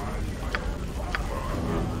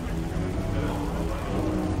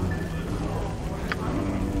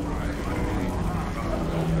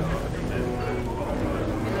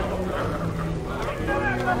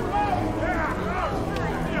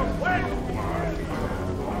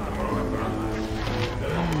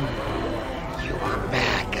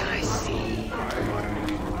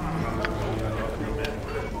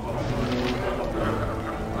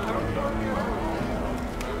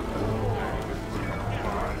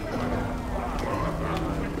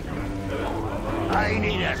 I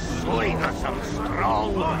need a swing of some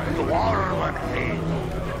strong dwarven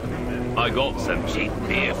ale. I got some cheap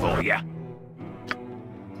beer for you.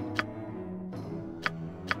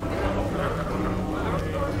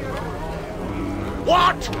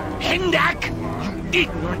 What? Hindak? You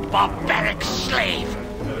ignorant barbaric slave!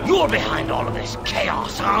 You're behind all of this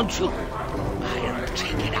chaos, aren't you? I'll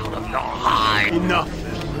take it out of your hide. Enough,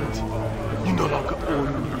 fiend. You no longer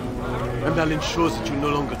own me. And that ensures that you no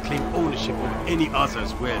longer claim ownership of any other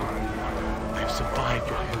as well. I have survived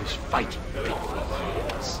your hellish fight, Big for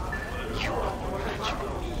years. You are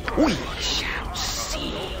magical. We shall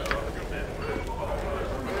see.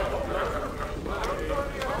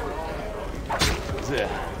 There.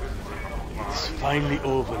 It's finally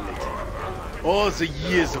over, lady. All the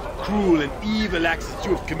years of cruel and evil acts that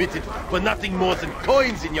you have committed for nothing more than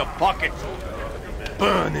coins in your pocket.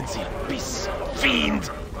 Burn in the abyss,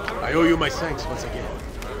 fiend! I owe you my thanks once again.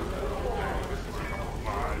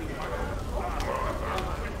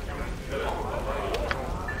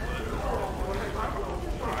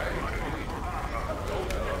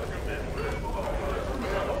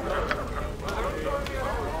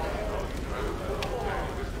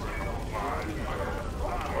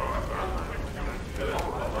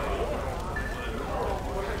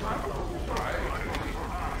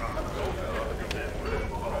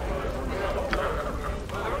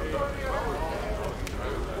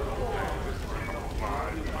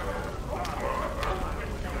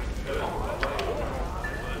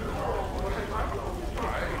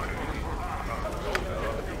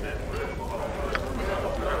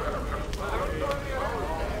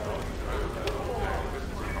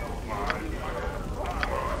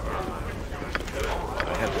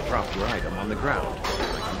 Drop your item on the ground.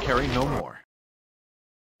 I can carry no more.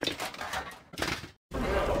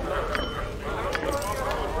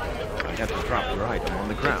 I have to drop your item on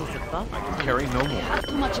the ground. I can carry no more. I have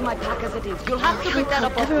too much in my pack as it is. You'll have to pick that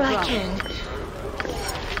up off the ground. Whatever I can.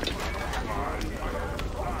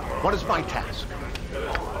 What is my task?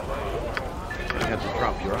 I had to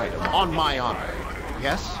drop your item. On my honor.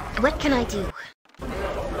 Yes? What can I do?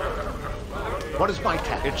 What is my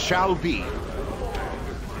task? It shall be.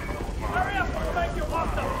 Hurry up, we'll make you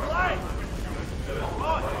walk the plank!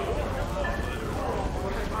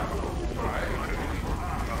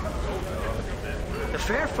 The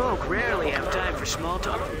fair folk rarely have time for small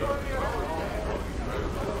talk.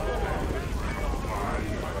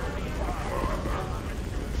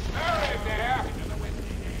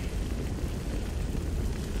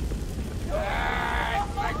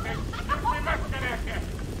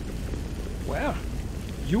 Well,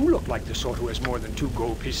 you look like the sort who has more than 2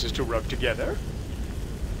 gold pieces to rub together.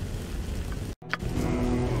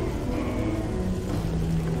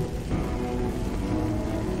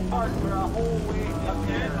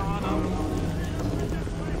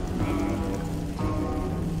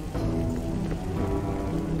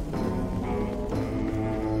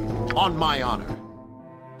 On my honor.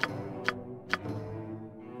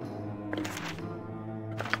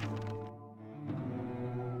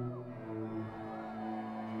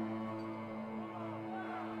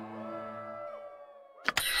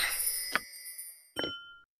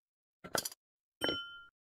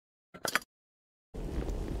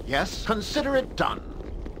 Yes, consider it done.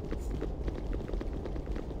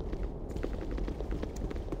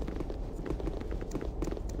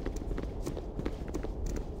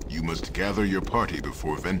 You must gather your party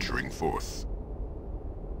before venturing forth.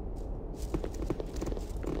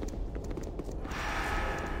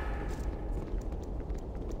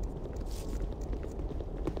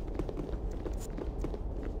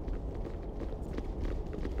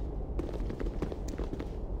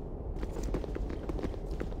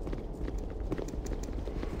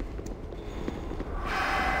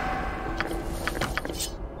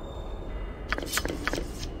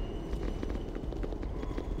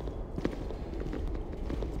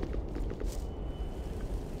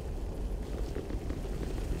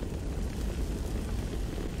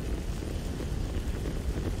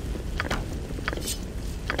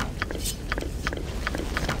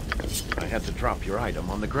 I had to drop your item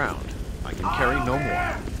on the ground. I can carry no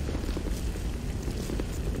more.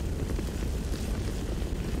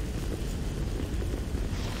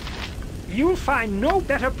 You'll find no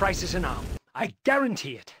better prices in Alm. I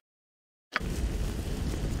guarantee it.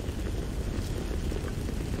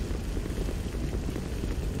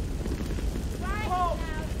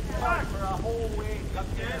 For a whole week up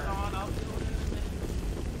there on up.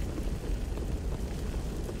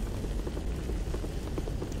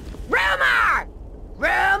 Rumor!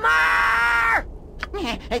 Rumor!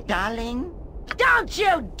 Darling? Don't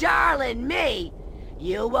you darling me!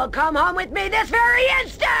 You will come home with me this very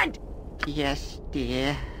instant! Yes,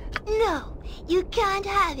 dear. No, you can't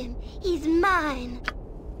have him. He's mine.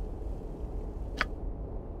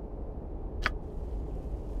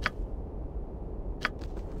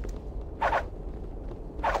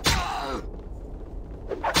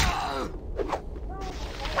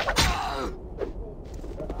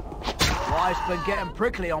 Life's been getting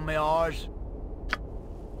prickly on me eyes.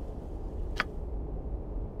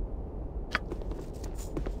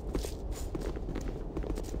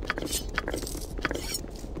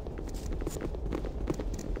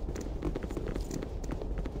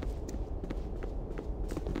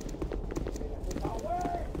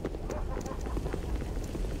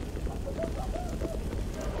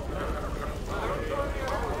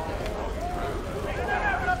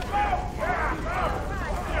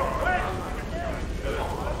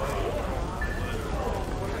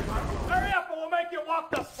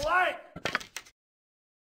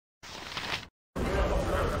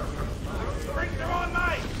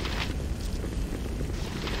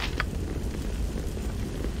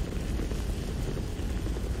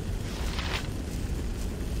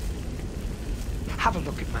 Have a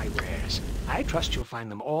look at my wares. I trust you'll find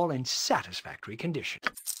them all in satisfactory condition.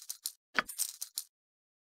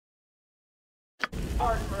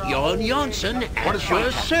 Jon Janssen at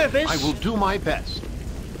your service. I will do my best.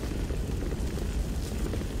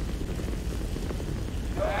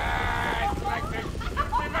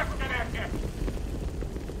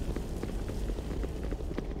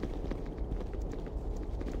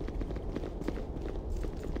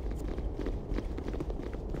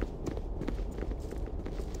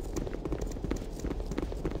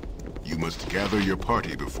 You must gather your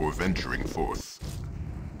party before venturing forth.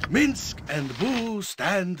 Minsk and Boo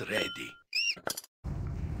stand ready.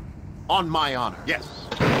 On my honor. Yes.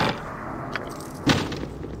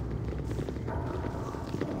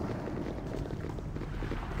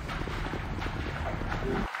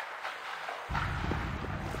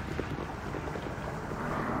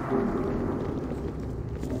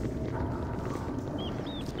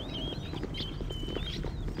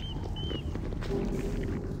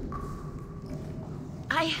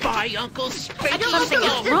 Goodbye, Uncle Space. I don't know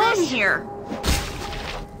what's wrong here.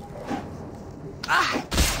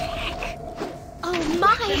 Oh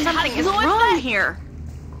my! Something is wrong here.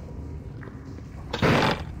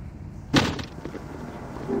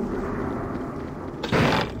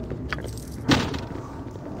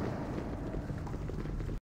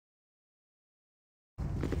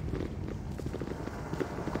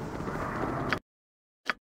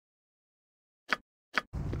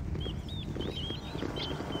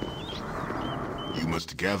 You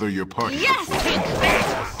must gather your party. Yes! Take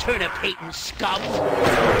that, turnip-hating scum!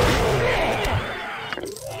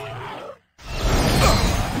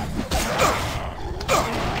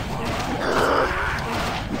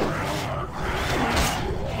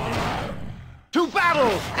 To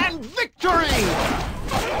battle and victory!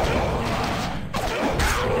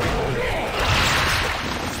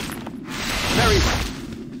 Very well.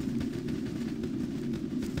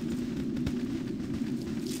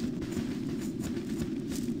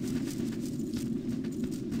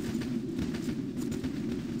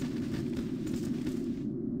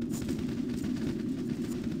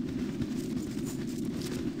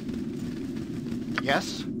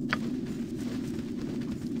 Yes?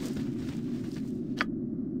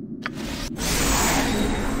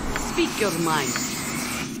 Speak your mind.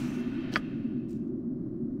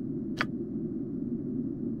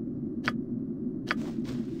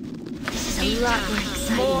 This is a lot more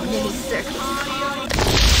exciting than any circus.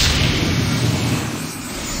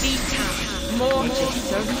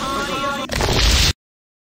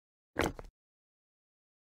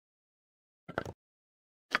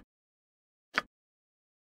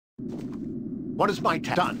 What is my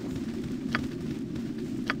task? Done.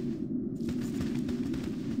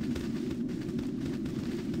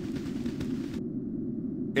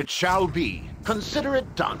 It shall be. Consider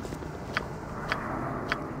it done.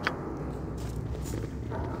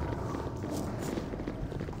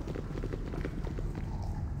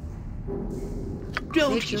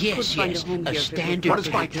 Don't, yes, a standard. What is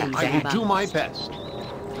my task? I will do my best.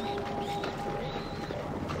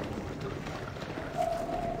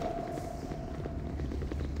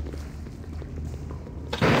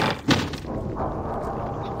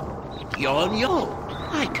 Yo,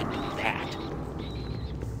 I could do that.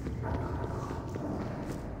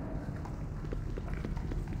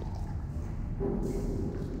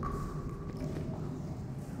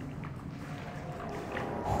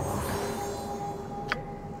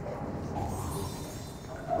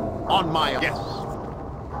 On my own. Yes.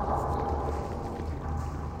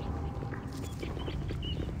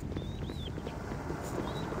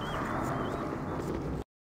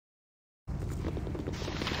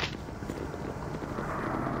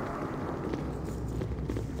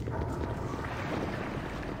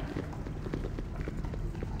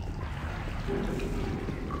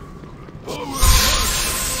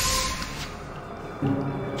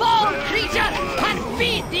 Fall, creature, and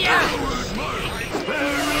feed the earth!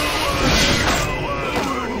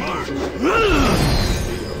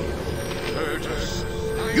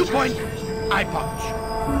 You point, I punch.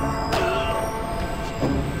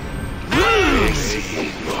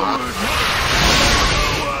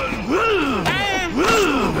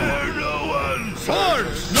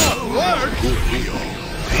 Swords, not words!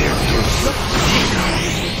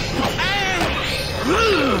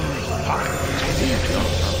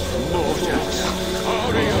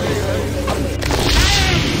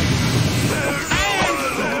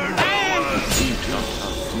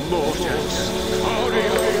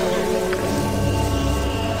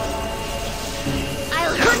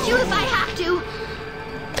 I'll hurt you if I have to.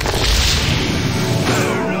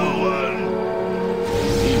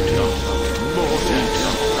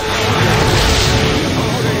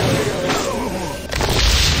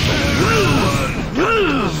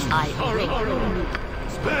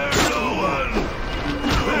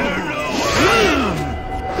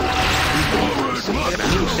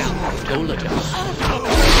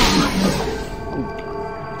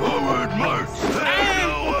 Forward march!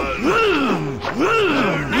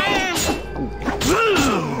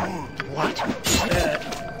 What?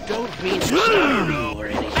 Don't mean to startle you or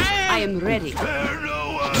anything. I am ready.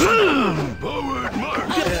 Forward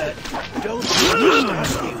march! Don't mean to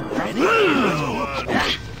startle you or anything.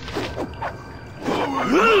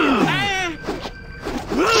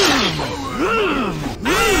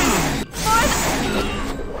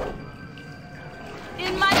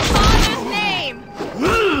 In my father's name!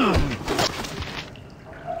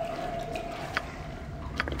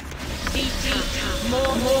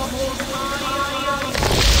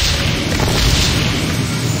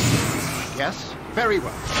 Yes? Very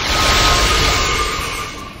well.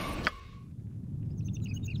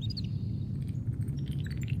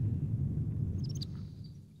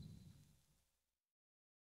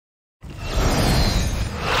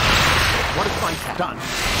 my task? Done.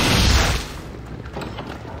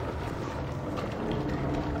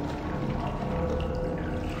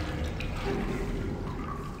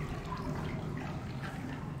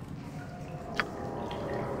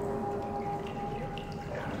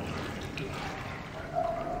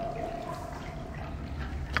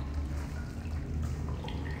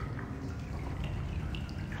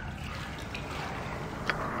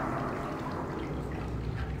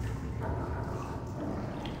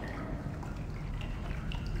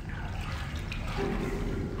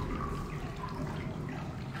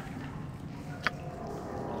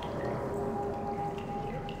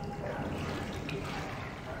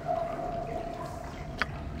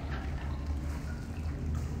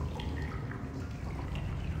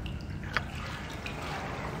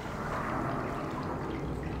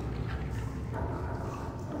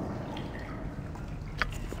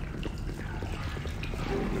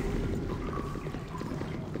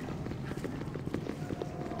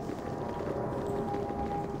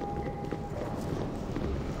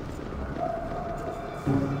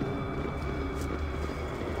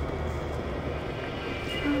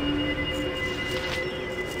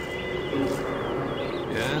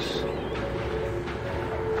 Yes?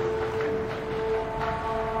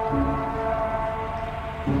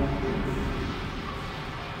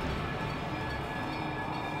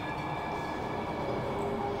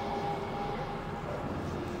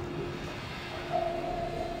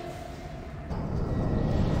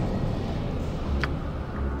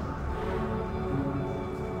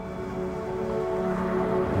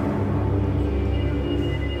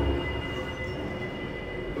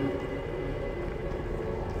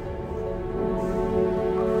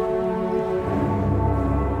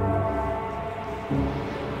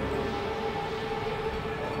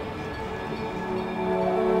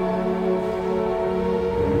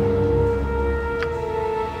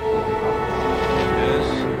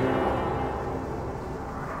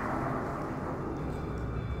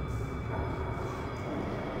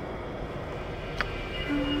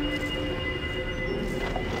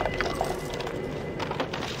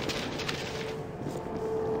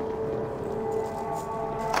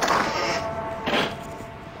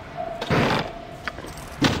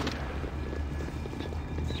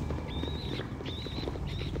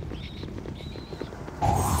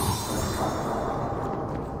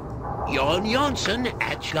 Jon Jonsson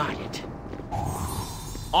at got it.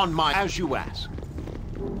 On my, as you ask.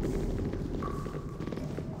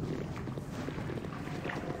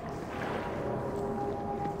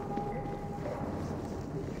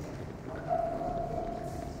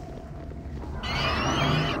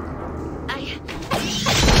 I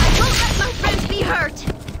won't let my friends be hurt!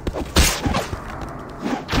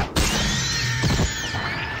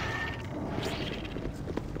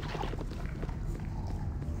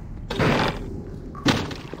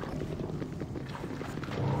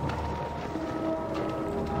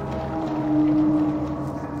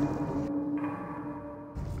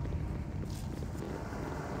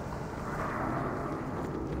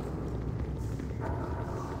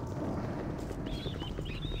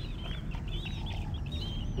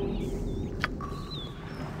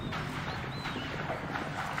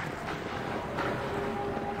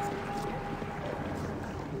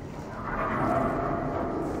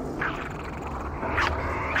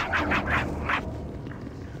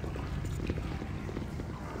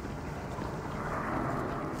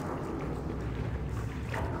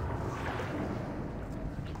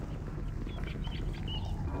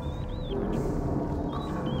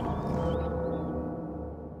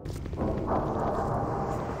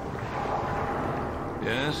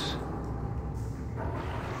 Yes?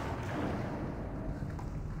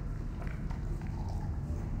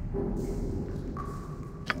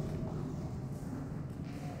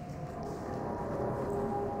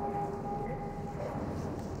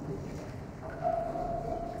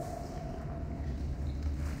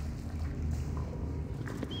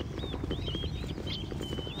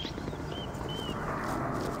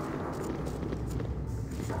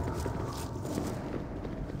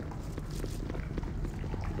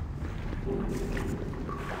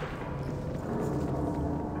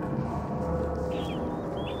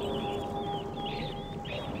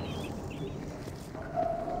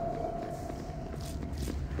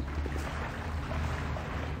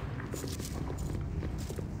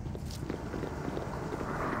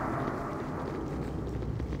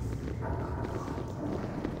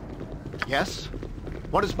 Yes?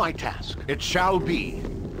 What is my task? It shall be.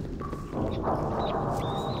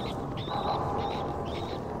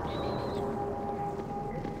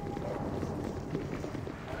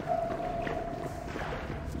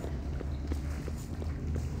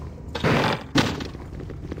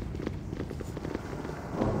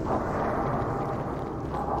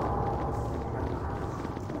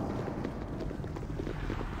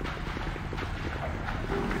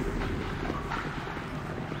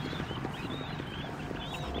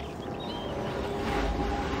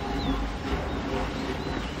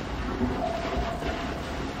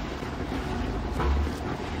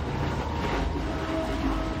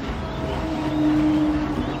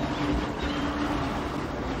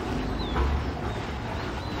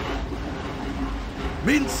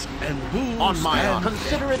 Minsk and Boo On my stand... honor.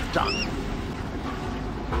 Consider it done.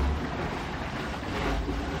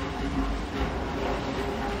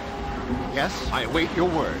 Yes, I await your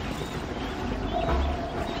word.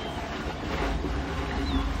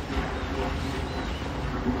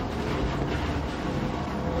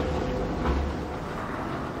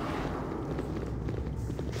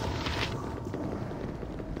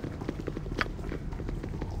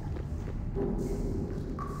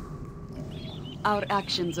 Our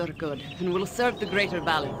actions are good, and will serve the greater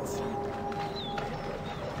balance.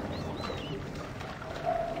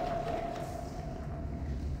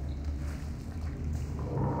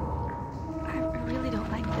 I really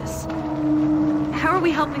don't like this. How are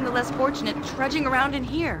we helping the less fortunate trudging around in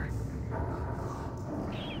here?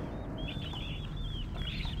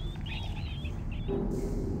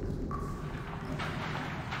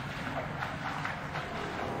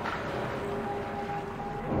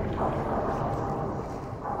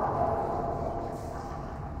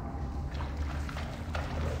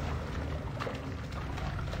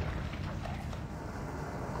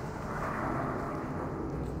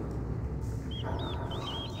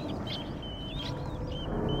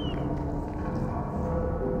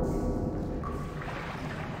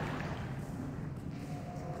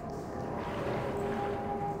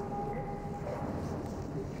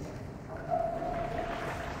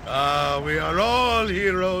 We are all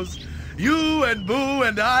heroes. You and Boo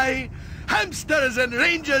and I. Hamsters and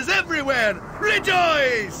rangers everywhere.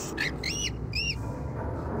 Rejoice!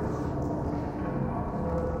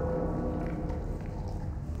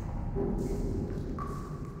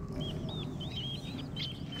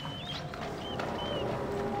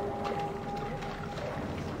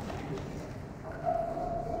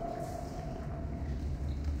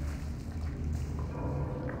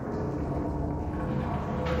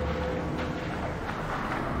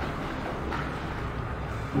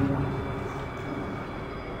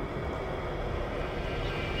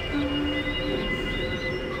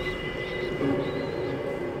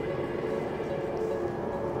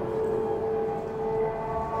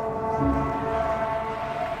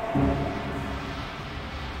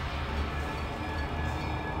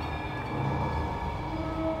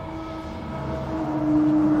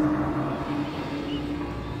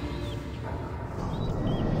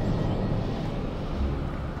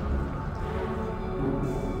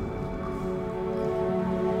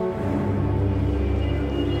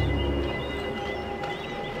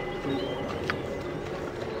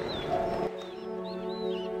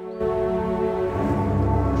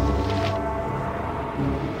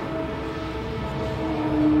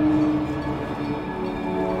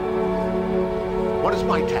 What is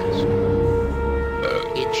my task?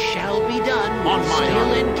 It shall be done On with my skill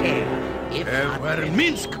honor. and care. If not Where with-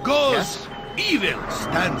 Minsk goes, Yes? evil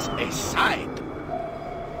stands aside.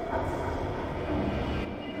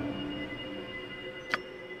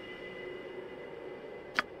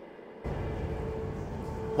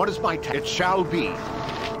 What is my task? It shall be.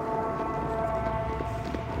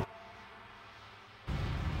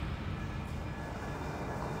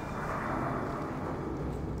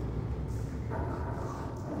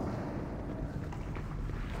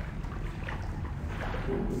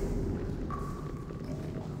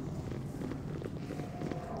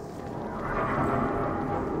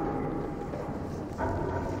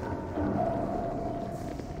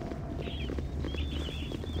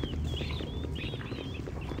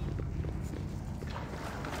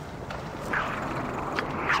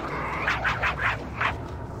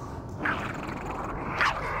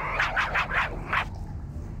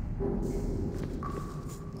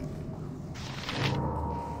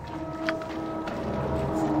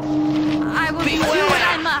 I will Beware! do what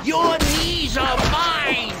I must. Your knees are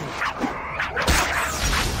mine!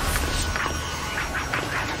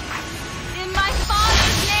 In my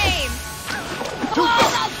father's name! For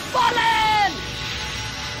the fallen!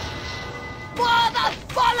 For the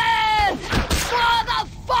fallen! For the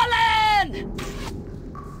fallen!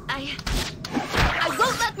 I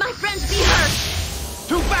won't let my friends be hurt!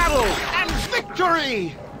 To battle and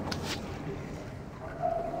victory!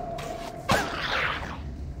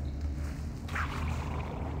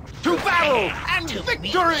 To battle and To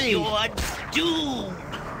victory! meet your doom!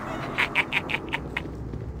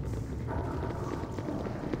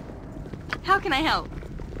 How can I help?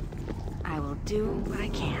 I will do what I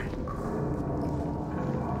can.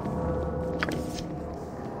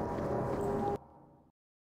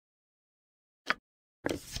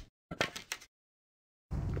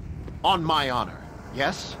 On my honor.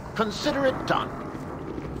 Yes? Consider it done.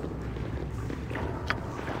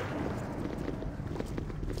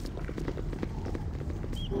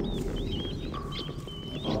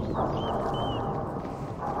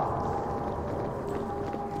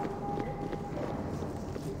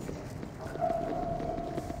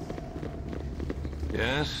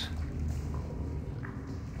 Yes?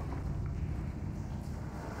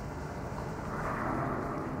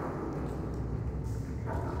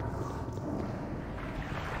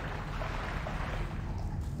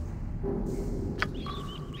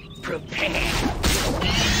 Prepare.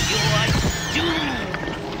 You're doomed.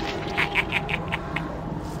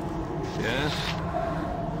 Yes?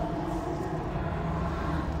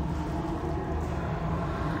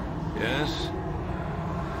 Yes?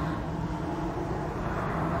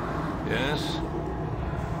 Yes?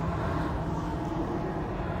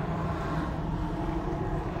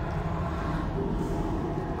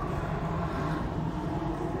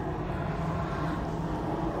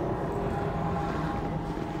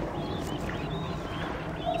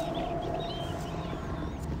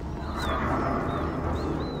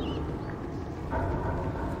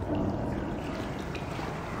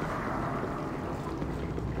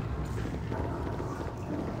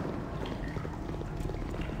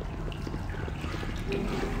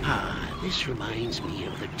 This reminds me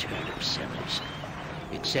of the turnip sellers.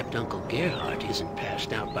 Except Uncle Gerhardt isn't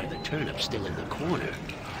passed out by the turnip still in the corner.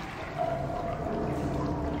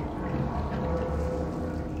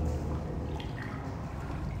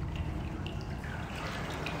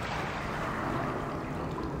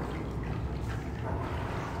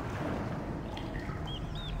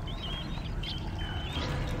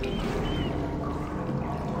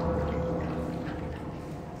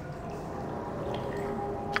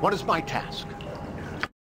 What is my task?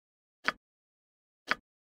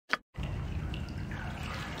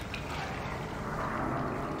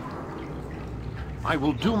 I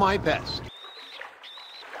will do my best.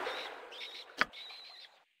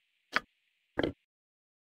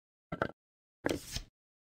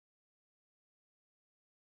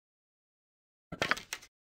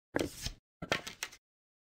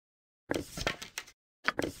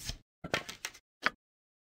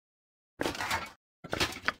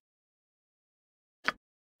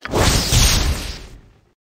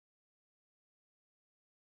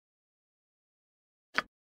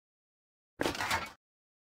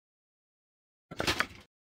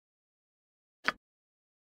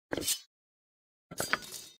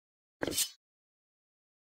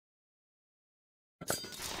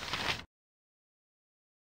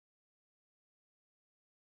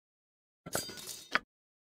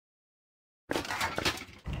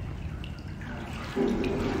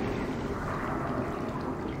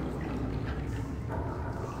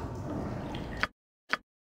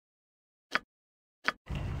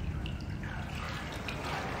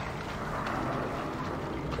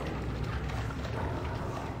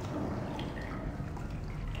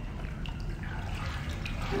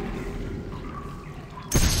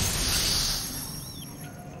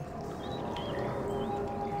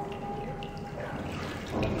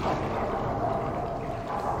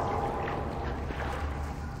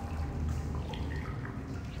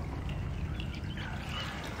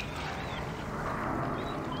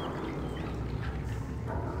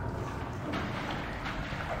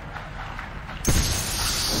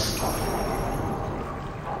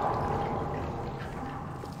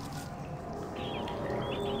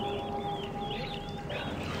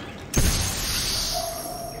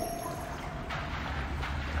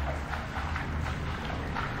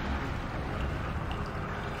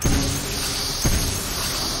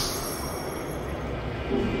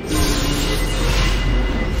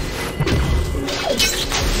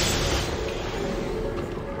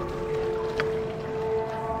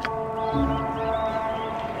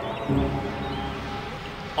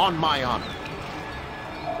 On my honor.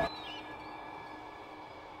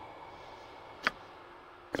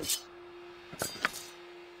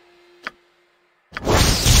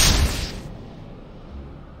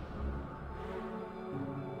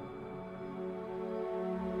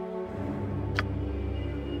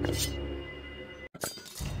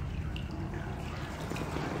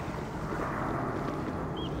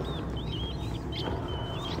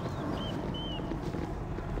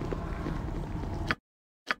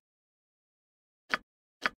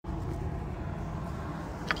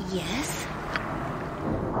 Yes?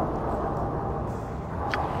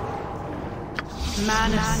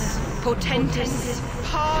 Manus, potentis,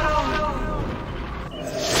 paro.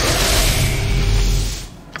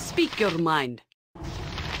 Speak your mind.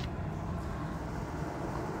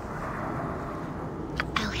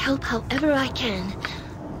 I'll help however I can.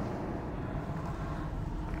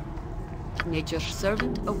 Nature's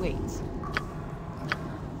servant awaits.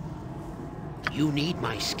 You need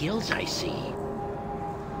my skills, I see.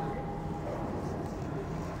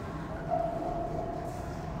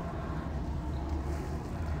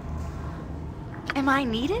 Am I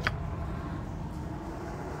needed?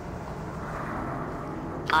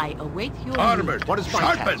 I await your Armored, What is my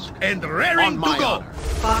sharpened, task? and raring On to my go.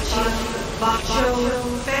 honor.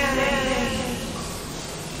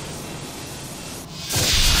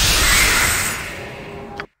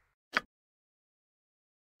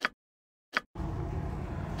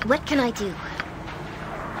 What can I do?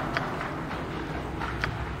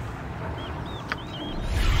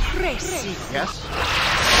 Yes?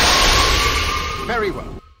 Very well.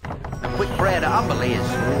 A quick prayer to Umberley is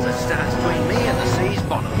all that stands between me and the sea's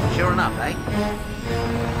bottom. Sure enough, eh?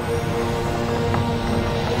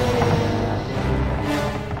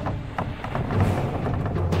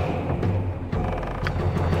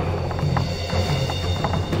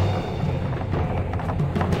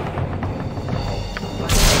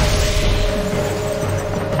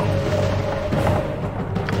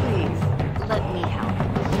 Let me help.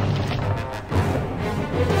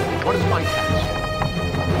 What is my task?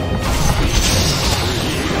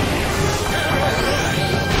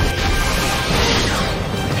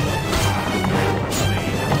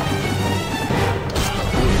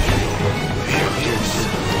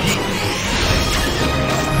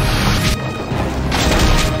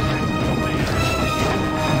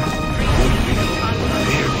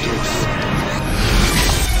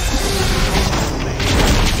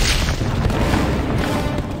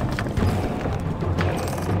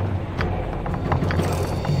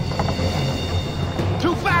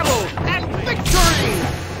 To battle and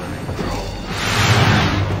victory!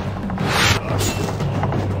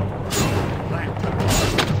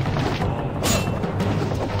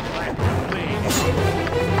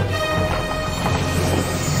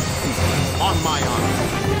 On my honor.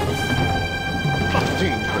 A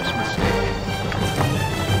dangerous mistake.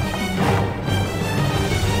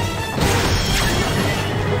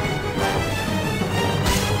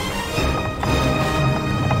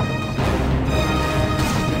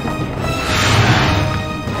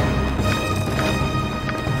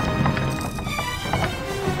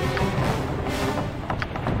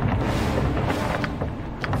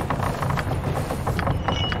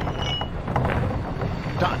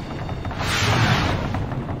 Done.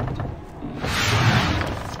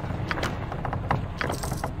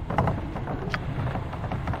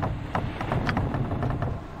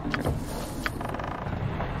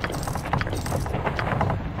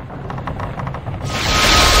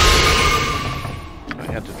 I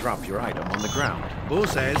had to drop your item on the ground. Who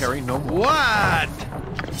says? Carry no more. What?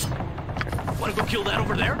 Want to go kill that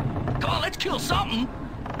over there? Come on, let's kill something.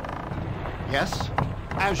 Yes?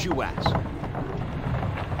 As you ask.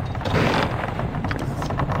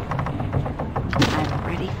 I'm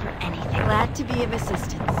ready for anything. Glad to be of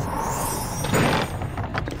assistance.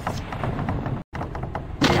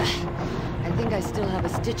 I think I still have a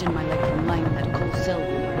stitch in my leg from lying in that cold cell we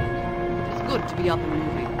were in. It's good to be up and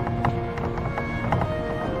moving.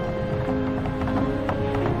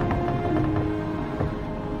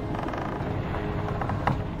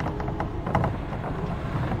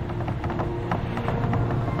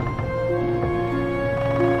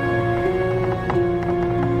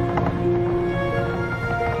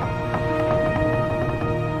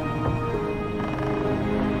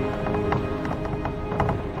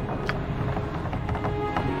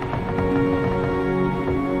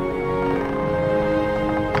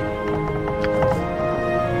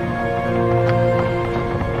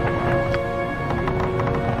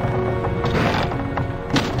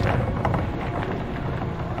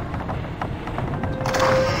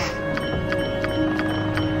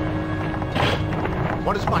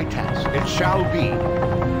 What is my task? It shall be.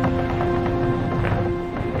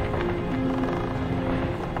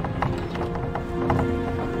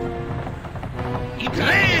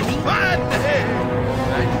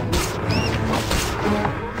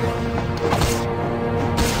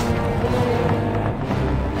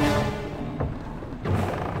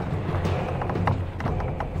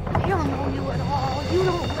 I don't know you at all. You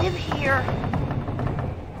don't live here.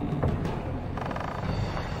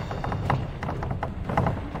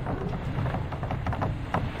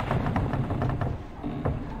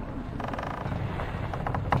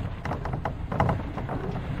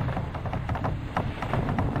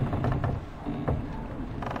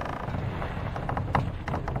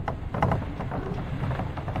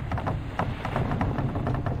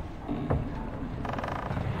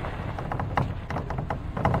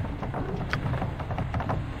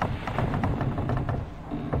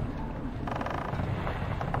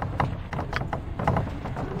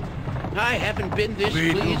 I haven't been this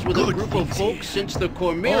We pleased do with a good group of things folks here. since the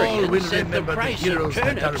All Cormyreans will sent the remember the price of heroes that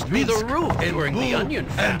turnips are through the Minsk roof and during the Bull onion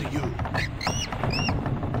famine. and you.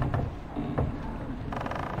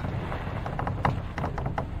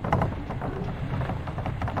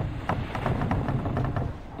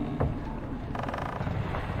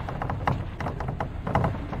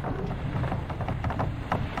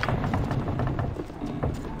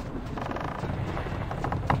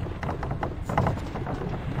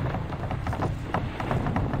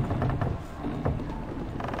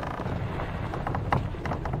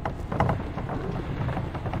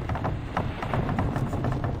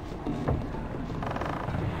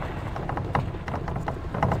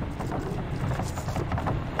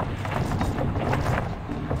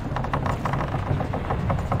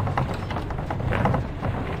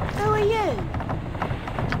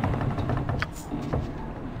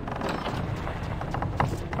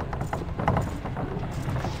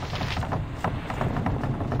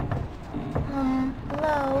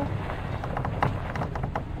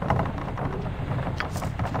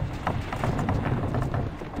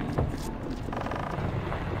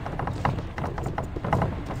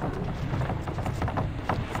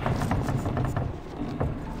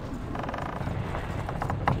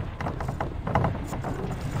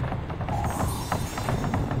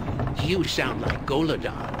 You sound like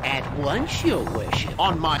Goladon. At once, your worship.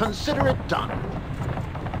 On my... Consider it done.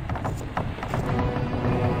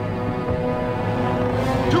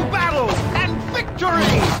 To battle and victory!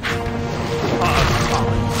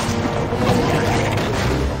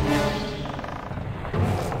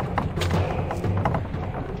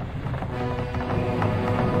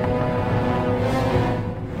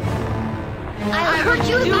 I'll hurt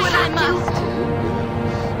you do what I must.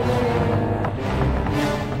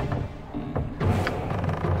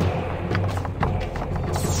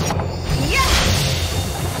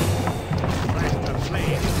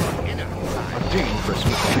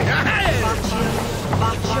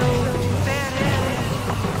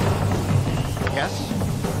 Yes?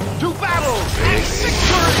 To battle and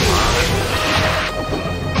victory!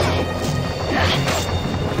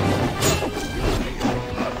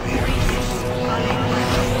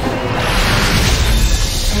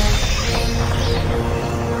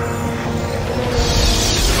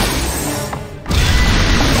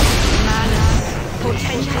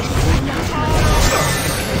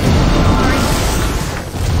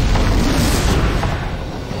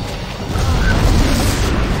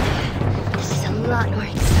 This is a lot more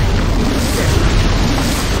exciting than the circus.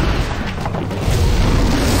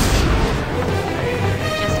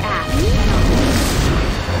 Just ask.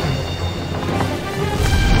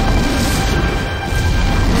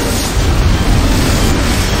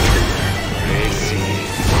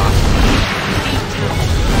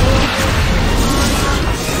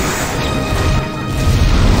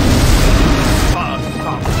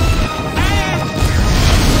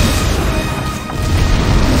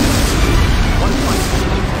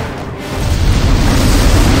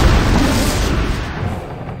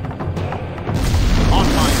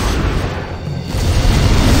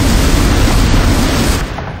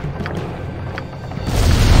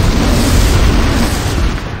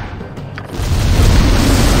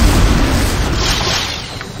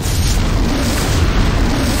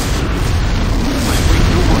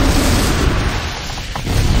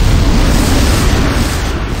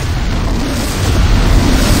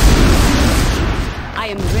 I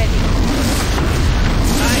am ready.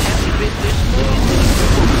 I haven't been this close to the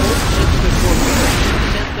purple court since before we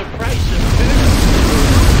set the price of turnip.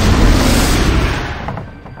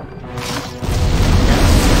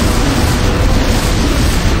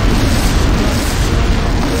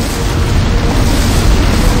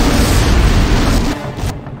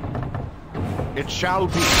 It shall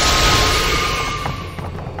be.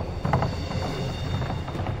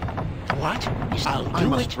 What? I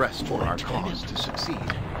must rest for our cause to succeed.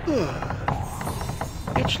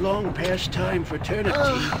 It's long past time for turnip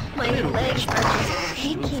tea. My legs are just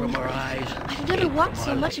aching. From our eyes. I've never walked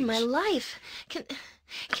so much in my life.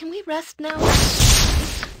 Can we rest now?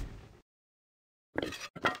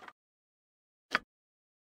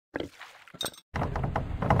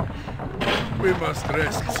 We must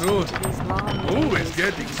rest soon. Oh, it's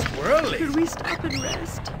getting swirly. Could we stop and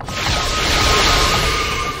rest?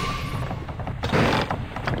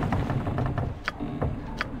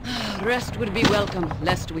 Rest would be welcome,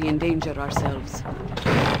 lest we endanger ourselves.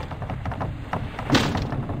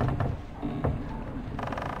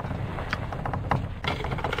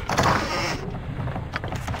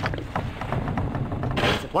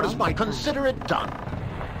 What is my... Consider it done.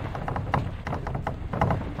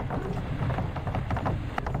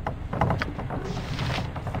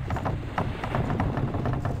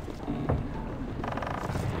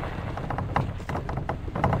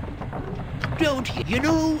 Don't you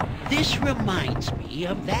know, this reminds me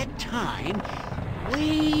of that time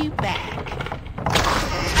way back.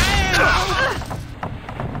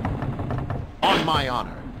 On my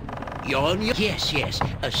honor. Yes, yes,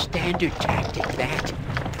 a standard tactic, that.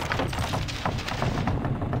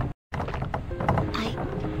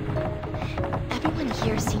 Everyone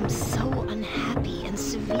here seems so unhappy and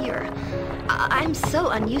severe. I'm so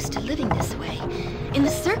unused to living this way. In the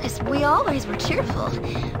circus, we always were cheerful.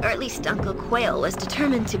 Or at least Uncle Quail was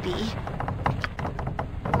determined to be.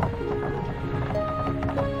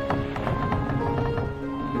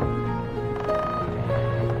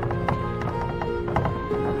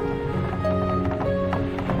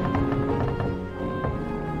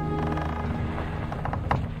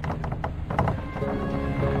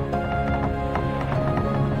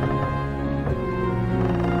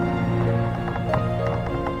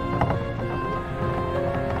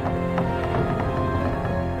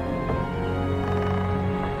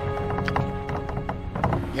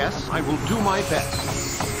 Yes, I will do my best.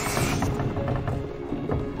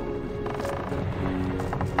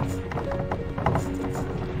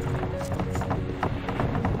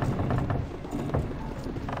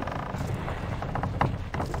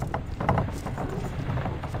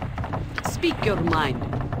 Speak your mind.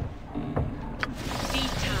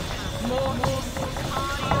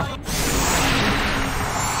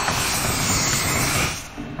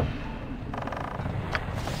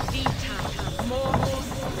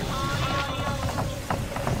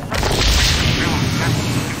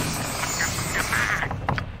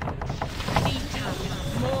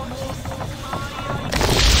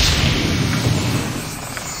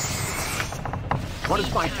 What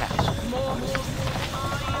is my task?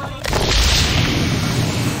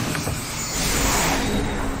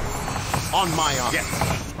 On my honor. Yes.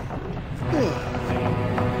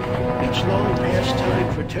 It's long past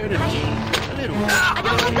time for tournament. A little. I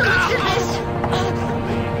don't like the looks of this.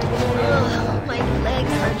 My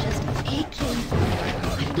legs are just aching.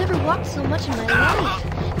 I've never walked so much in my life.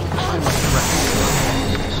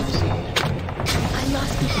 I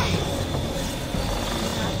lost my head.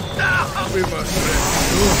 We must rest.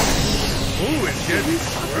 Who is getting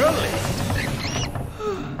squirrely?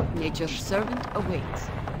 Nature's servant awaits.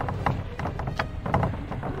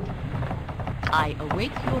 I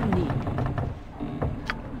await your need.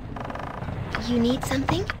 You need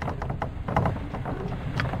something?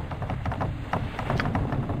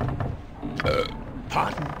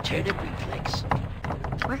 Pardon, turnip reflex.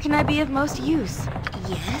 Where can I be of most use?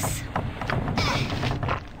 Yes?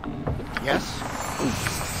 Yes?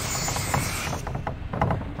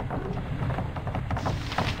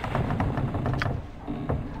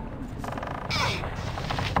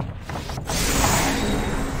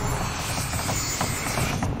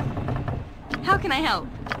 How can I help?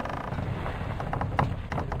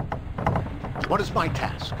 What is my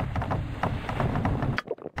task?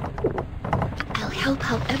 I'll help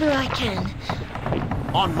however I can.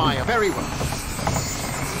 On my very well.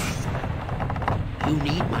 You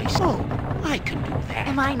need my soul. I can do that.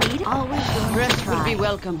 Am I needed? Always your rest would be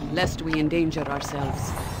welcome, lest we endanger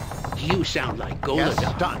ourselves. You sound like Golda.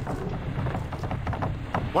 Yes, done.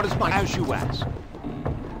 What is my... As you ask.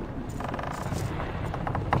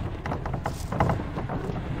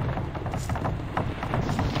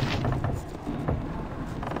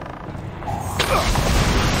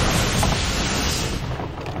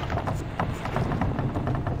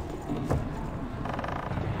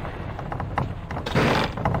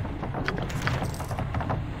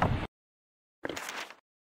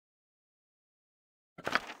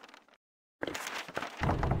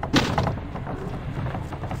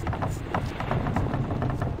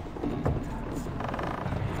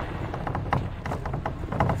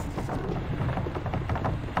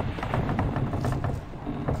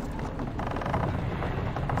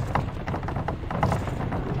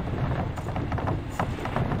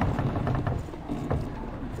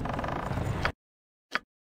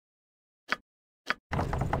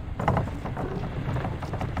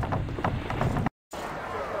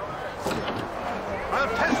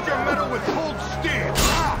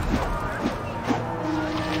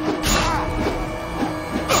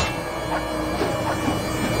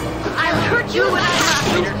 You and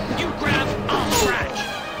I You grab, I'll scratch.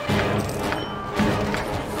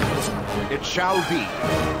 It shall be.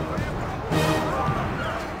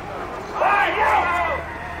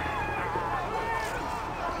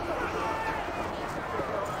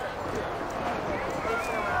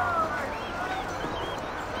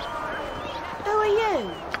 Who are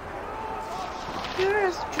you? You're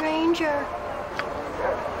a stranger.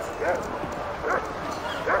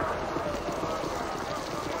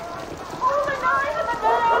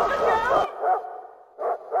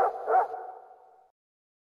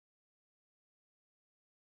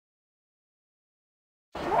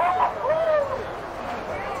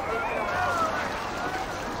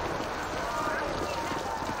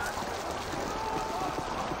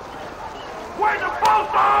 Where's the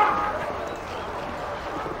Baldur?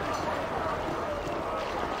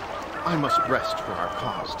 I must rest for our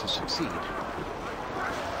cause to succeed.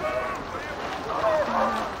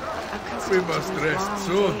 We must rest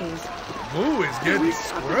soon. Moo is getting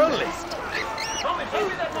squirrely.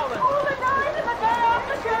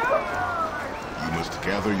 You must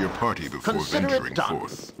gather your party before Consider it venturing done.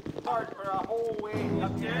 forth.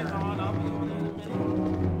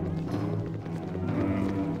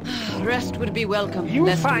 Rest would be welcome. You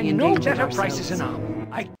lest we find no endanger better ourselves. prices in arm.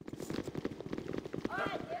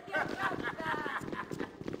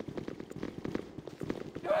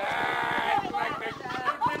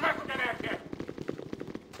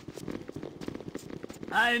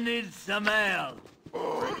 I need some ale.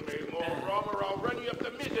 Bring me more rum or I'll run you up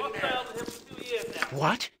the mitten there.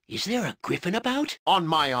 What? Is there a griffin about? On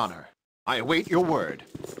my honor. I await your word.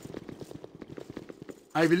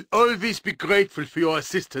 I will always be grateful for your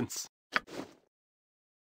assistance.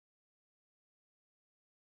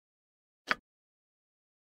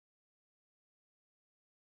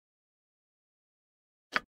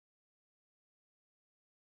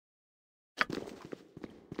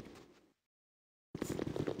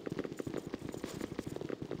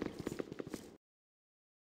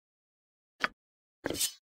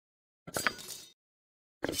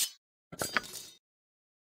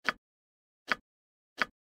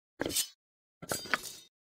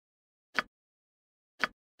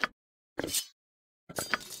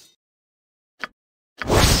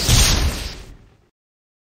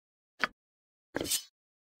 Drinks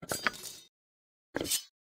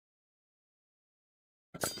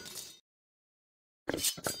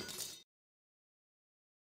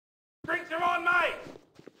are on me!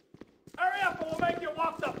 Hurry up or we'll make you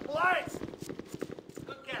walk the planks!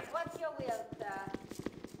 Good guess. What's your will, sir?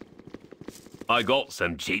 I got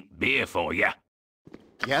some cheap beer for you.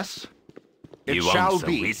 Yes? It You shall want some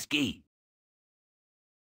be. whiskey?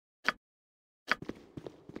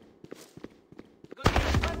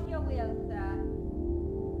 What's your will, sir?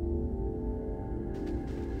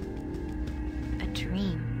 A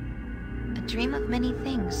dream. A dream of many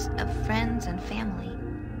things, of friends and family.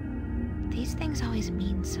 These things always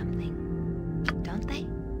mean something, don't they?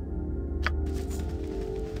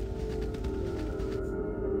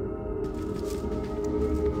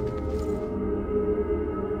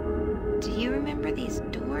 Do you remember these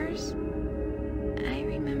doors? I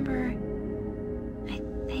remember... I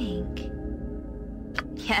think...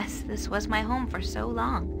 Yes, this was my home for so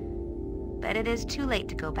long. But it is too late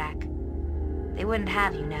to go back. They wouldn't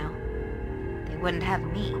have you now. They wouldn't have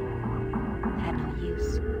me. It had no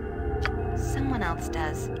use. Someone else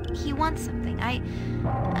does. He wants something. I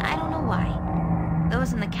don't know why.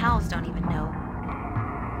 Those in the cows don't even know.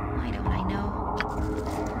 Why don't I know?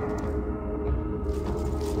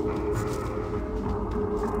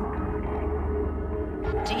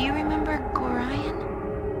 Do you remember Gorion?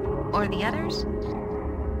 Or the others?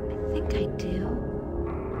 I think I do.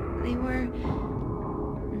 They were...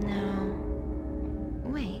 No.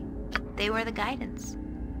 Wait. They were the guidance.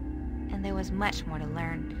 And there was much more to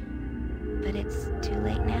learn. But it's too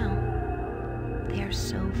late now. They are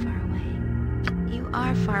so far away. You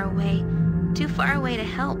are far away. Too far away to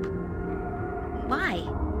help. Why?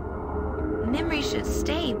 Nimri should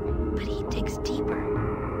stay, but he digs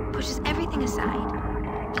deeper. Pushes everything aside.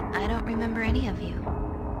 I don't remember any of you.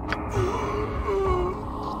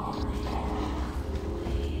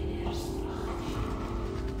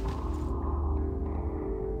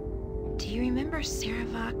 Do you remember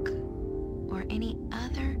Saravak? Or any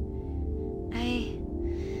other?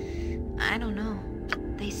 I don't know.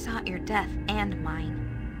 They sought your death and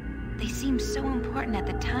mine. They seemed so important at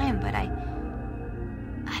the time, but I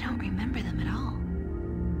don't remember them at all.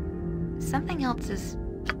 Something else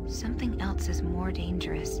is more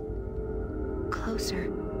dangerous. Closer.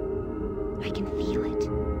 I can feel it.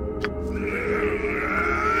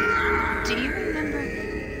 Do you remember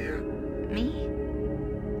me?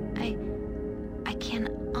 I can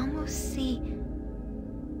almost see.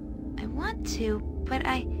 I want to, but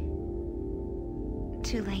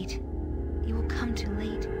too late. You will come too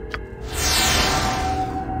late.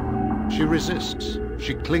 She resists.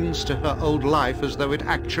 She clings to her old life as though it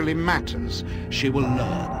actually matters. She will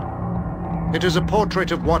learn. It is a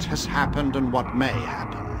portrait of what has happened and what may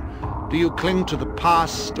happen. Do you cling to the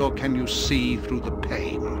past, or can you see through the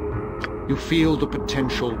pain? You feel the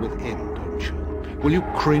potential within, don't you? Will you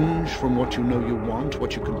cringe from what you know you want,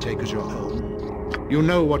 what you can take as your own? You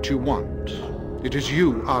know what you want. It is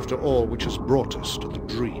you, after all, which has brought us to the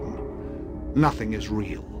dream. Nothing is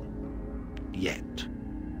real. Yet.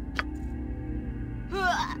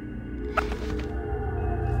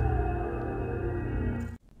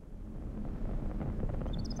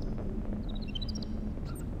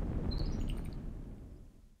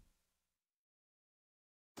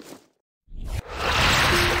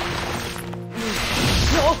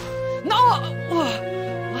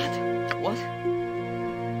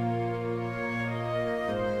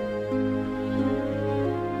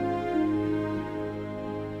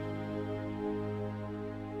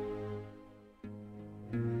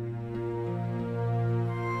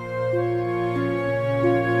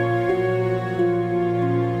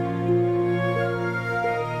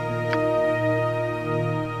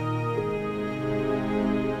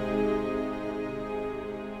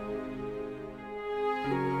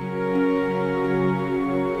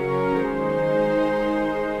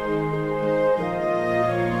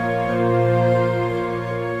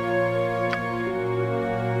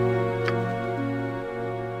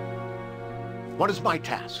 What is my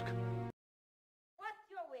task? What's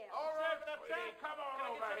your will? All right, come on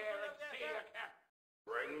over here and see you can.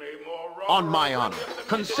 Bring me more On my honor.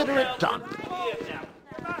 Consider it done.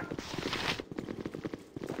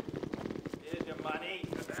 Here's your money.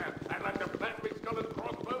 I'd like to plant me skull and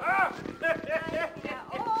crossbones. Ah!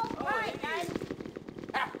 All right, guys.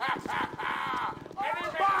 Any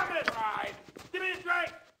varmint ride? Give me a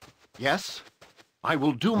drink. Yes, I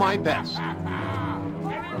will do my best.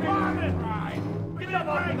 Any varmint ride? Give me a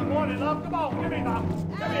drink in the morning, love. Come on, give me that.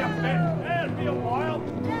 Give me a bit. There's me a while.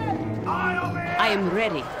 I am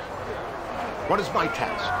ready. What is my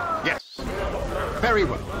task? Yes. Very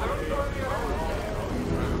well.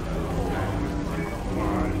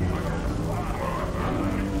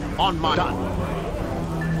 On my... Done.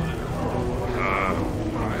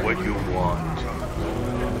 What you want?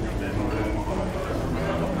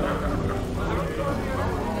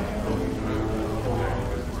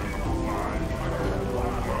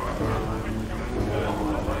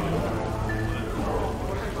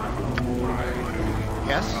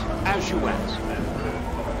 Yes, as you ask.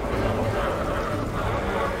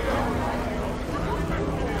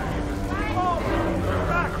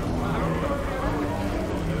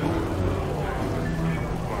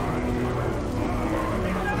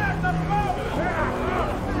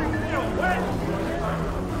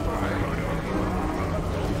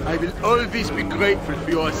 I will always be grateful for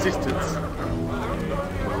your assistance.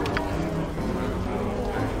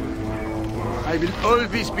 I will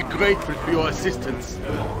always be grateful for your assistance.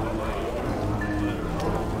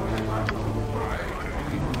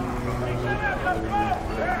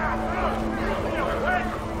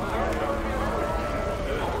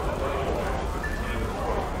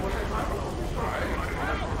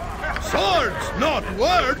 Swords, not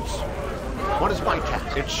words! What is my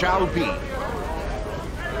task? It shall be.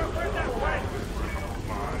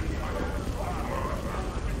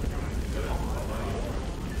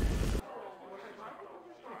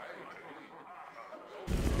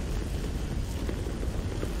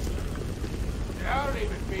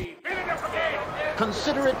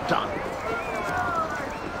 Consider it done.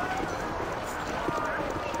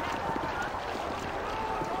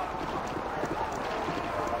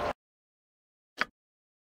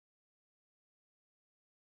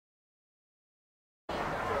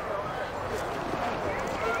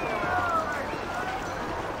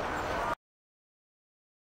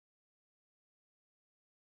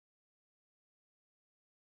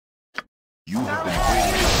 You have been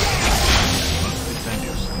greatly you must defend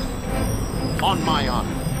yourself. On my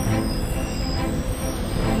honor.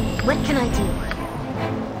 What can I do?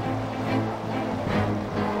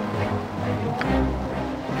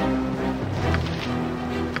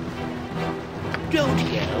 Don't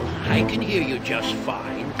yell. I can hear you just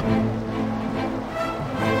fine.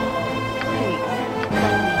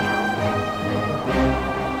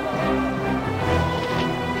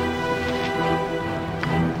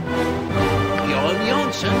 Jarl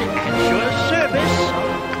Jonsson at your service.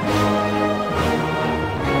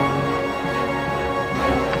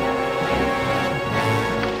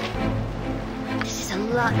 This is a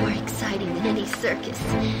lot more exciting than any circus.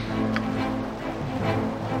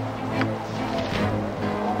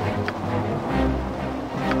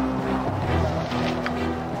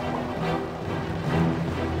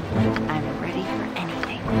 I'm ready for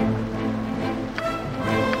anything.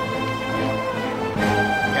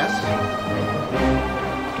 Yes?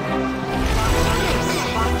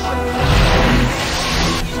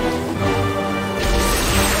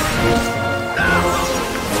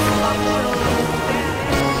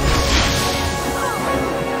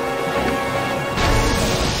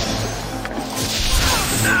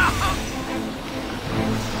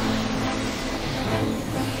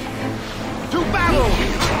 To battle!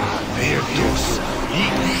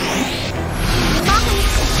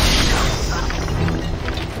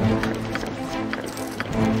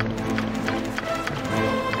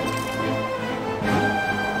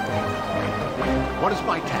 What is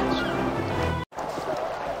my task?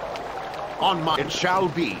 On my... It shall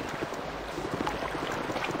be.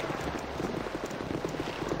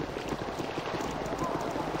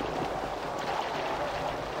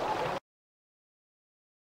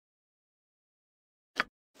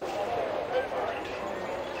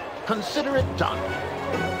 Consider it done.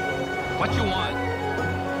 What you want?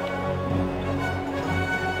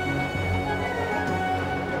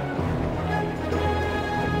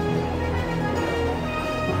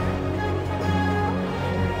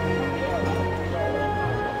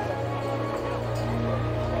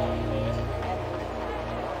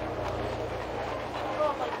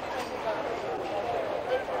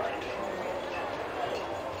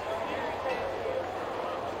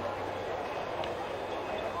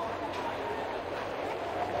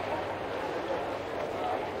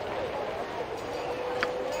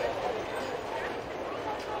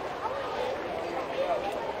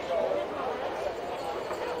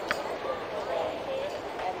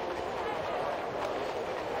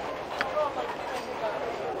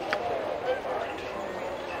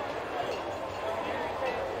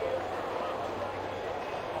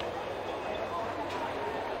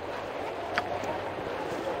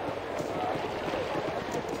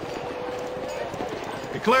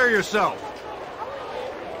 Declare yourself.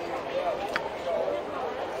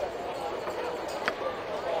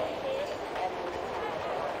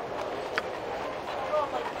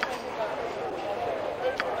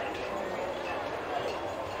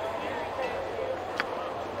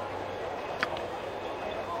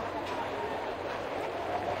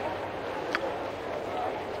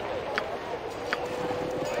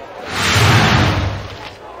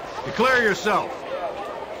 yourself!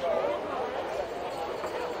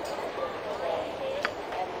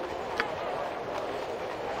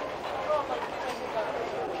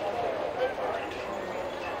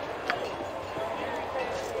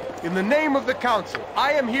 In the name of the Council,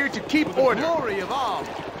 I am here to keep order. The glory of all!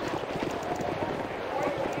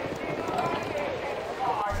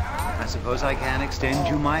 I suppose I can extend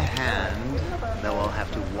you my hand, though I'll have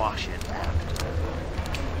to wash it after.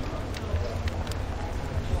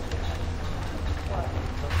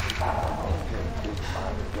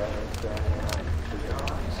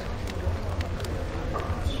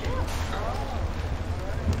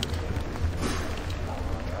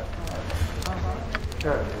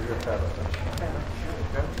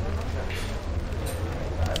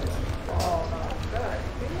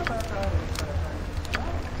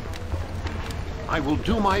 I will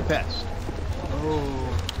do my best. Oh,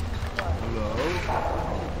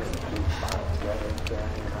 hello?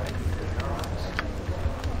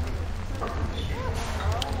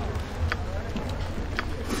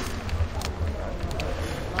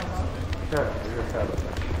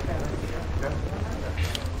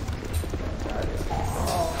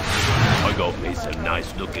 I got me some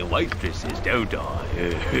nice looking waitresses, don't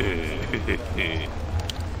I?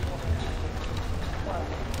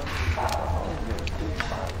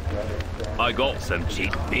 I got some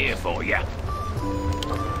cheap beer for ya.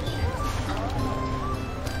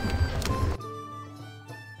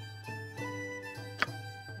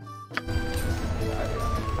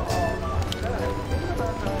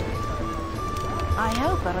 I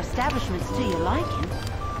hope our establishment's to your liking.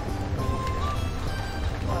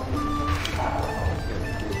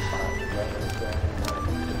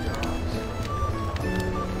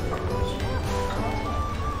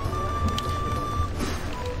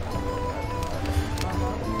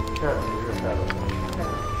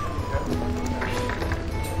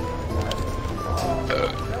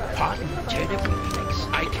 Pardon, turnip reflex.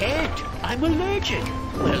 I can't. I'm allergic.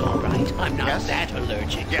 Well, all right. I'm not that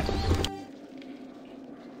allergic. Yes.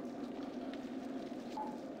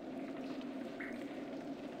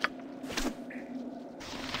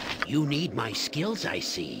 You need my skills, I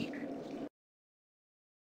see.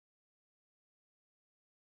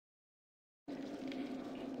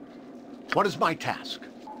 What is my task?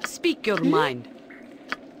 Speak your mind.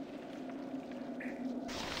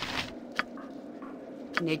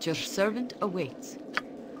 Nature's servant awaits.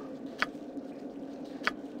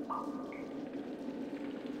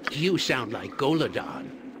 You sound like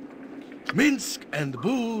Golodon. Minsk and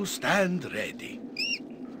Boo stand ready.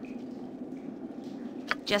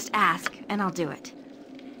 Just ask, and I'll do it.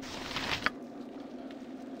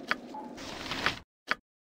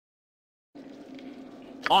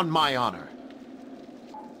 On my honor.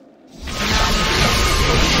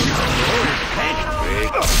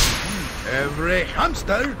 Every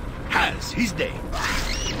hamster has his day.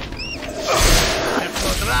 That's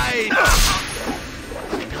not right.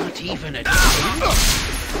 Not even a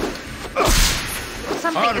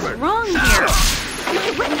Something is wrong here.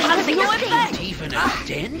 My weapon has no effect. Not even a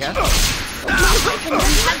dent? Yes. My weapon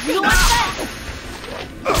has no effect.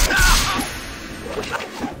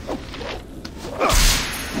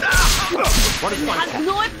 What is It my has task?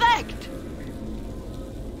 no effect.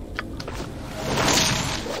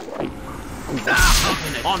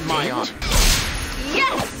 On my honor.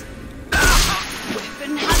 Yes.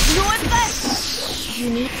 Weapon has no effect. You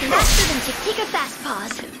need faster than Chiquita Fast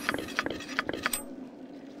Paws.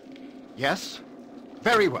 Yes?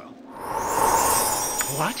 Very well.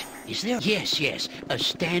 What? Is there? Yes, yes. A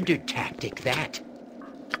standard tactic, that.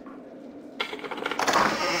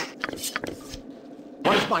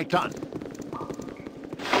 What is my turn?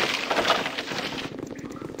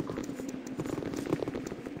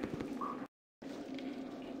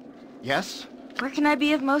 Yes? Where can I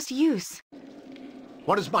be of most use?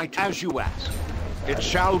 What is my as you ask? It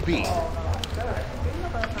shall be.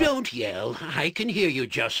 Don't yell. I can hear you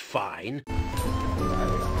just fine.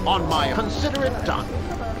 On my consider it done.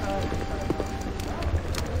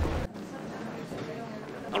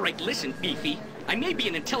 All right, listen, Beefy. I may be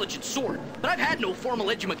an intelligent sort, but I've had no formal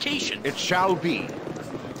education. It shall be.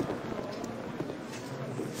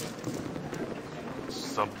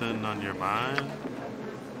 Something on your mind?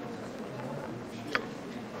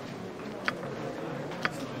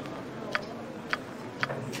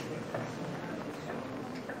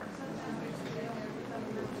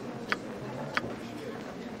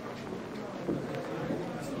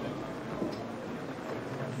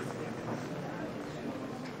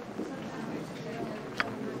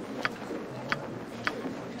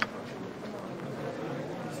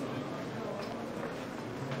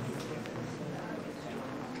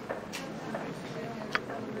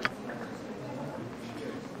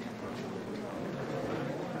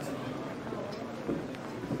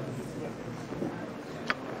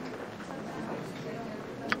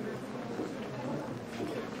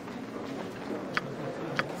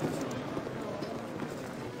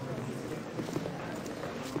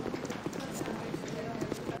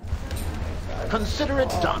 Consider it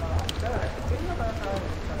done.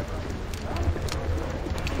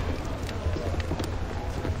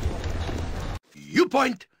 You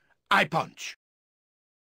point, I punch.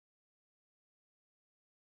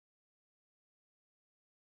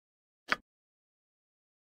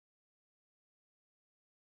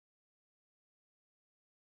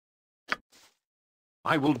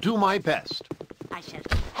 I will do my best. I shall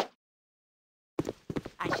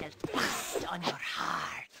feast on your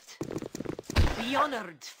heart. Be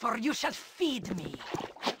honored, for you shall feed me.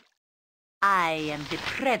 I am the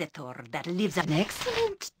predator that lives an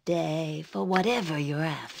excellent day for whatever you're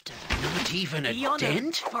after. Not even a Be honored,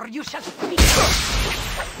 dent? for you shall feast.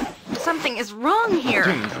 Something is wrong here.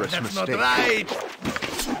 Dangerous That's mistake. not right.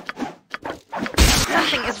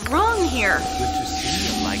 Something is wrong here. Good to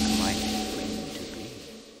see a like-minded friend to be.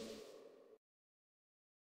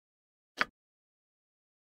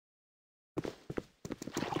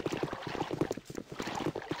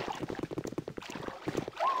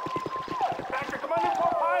 Doctor, come on in for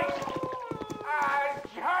a fight. I'll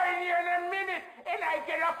join you in a minute, and I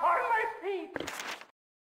get up on my feet.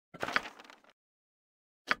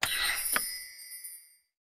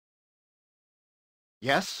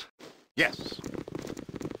 Yes? Yes.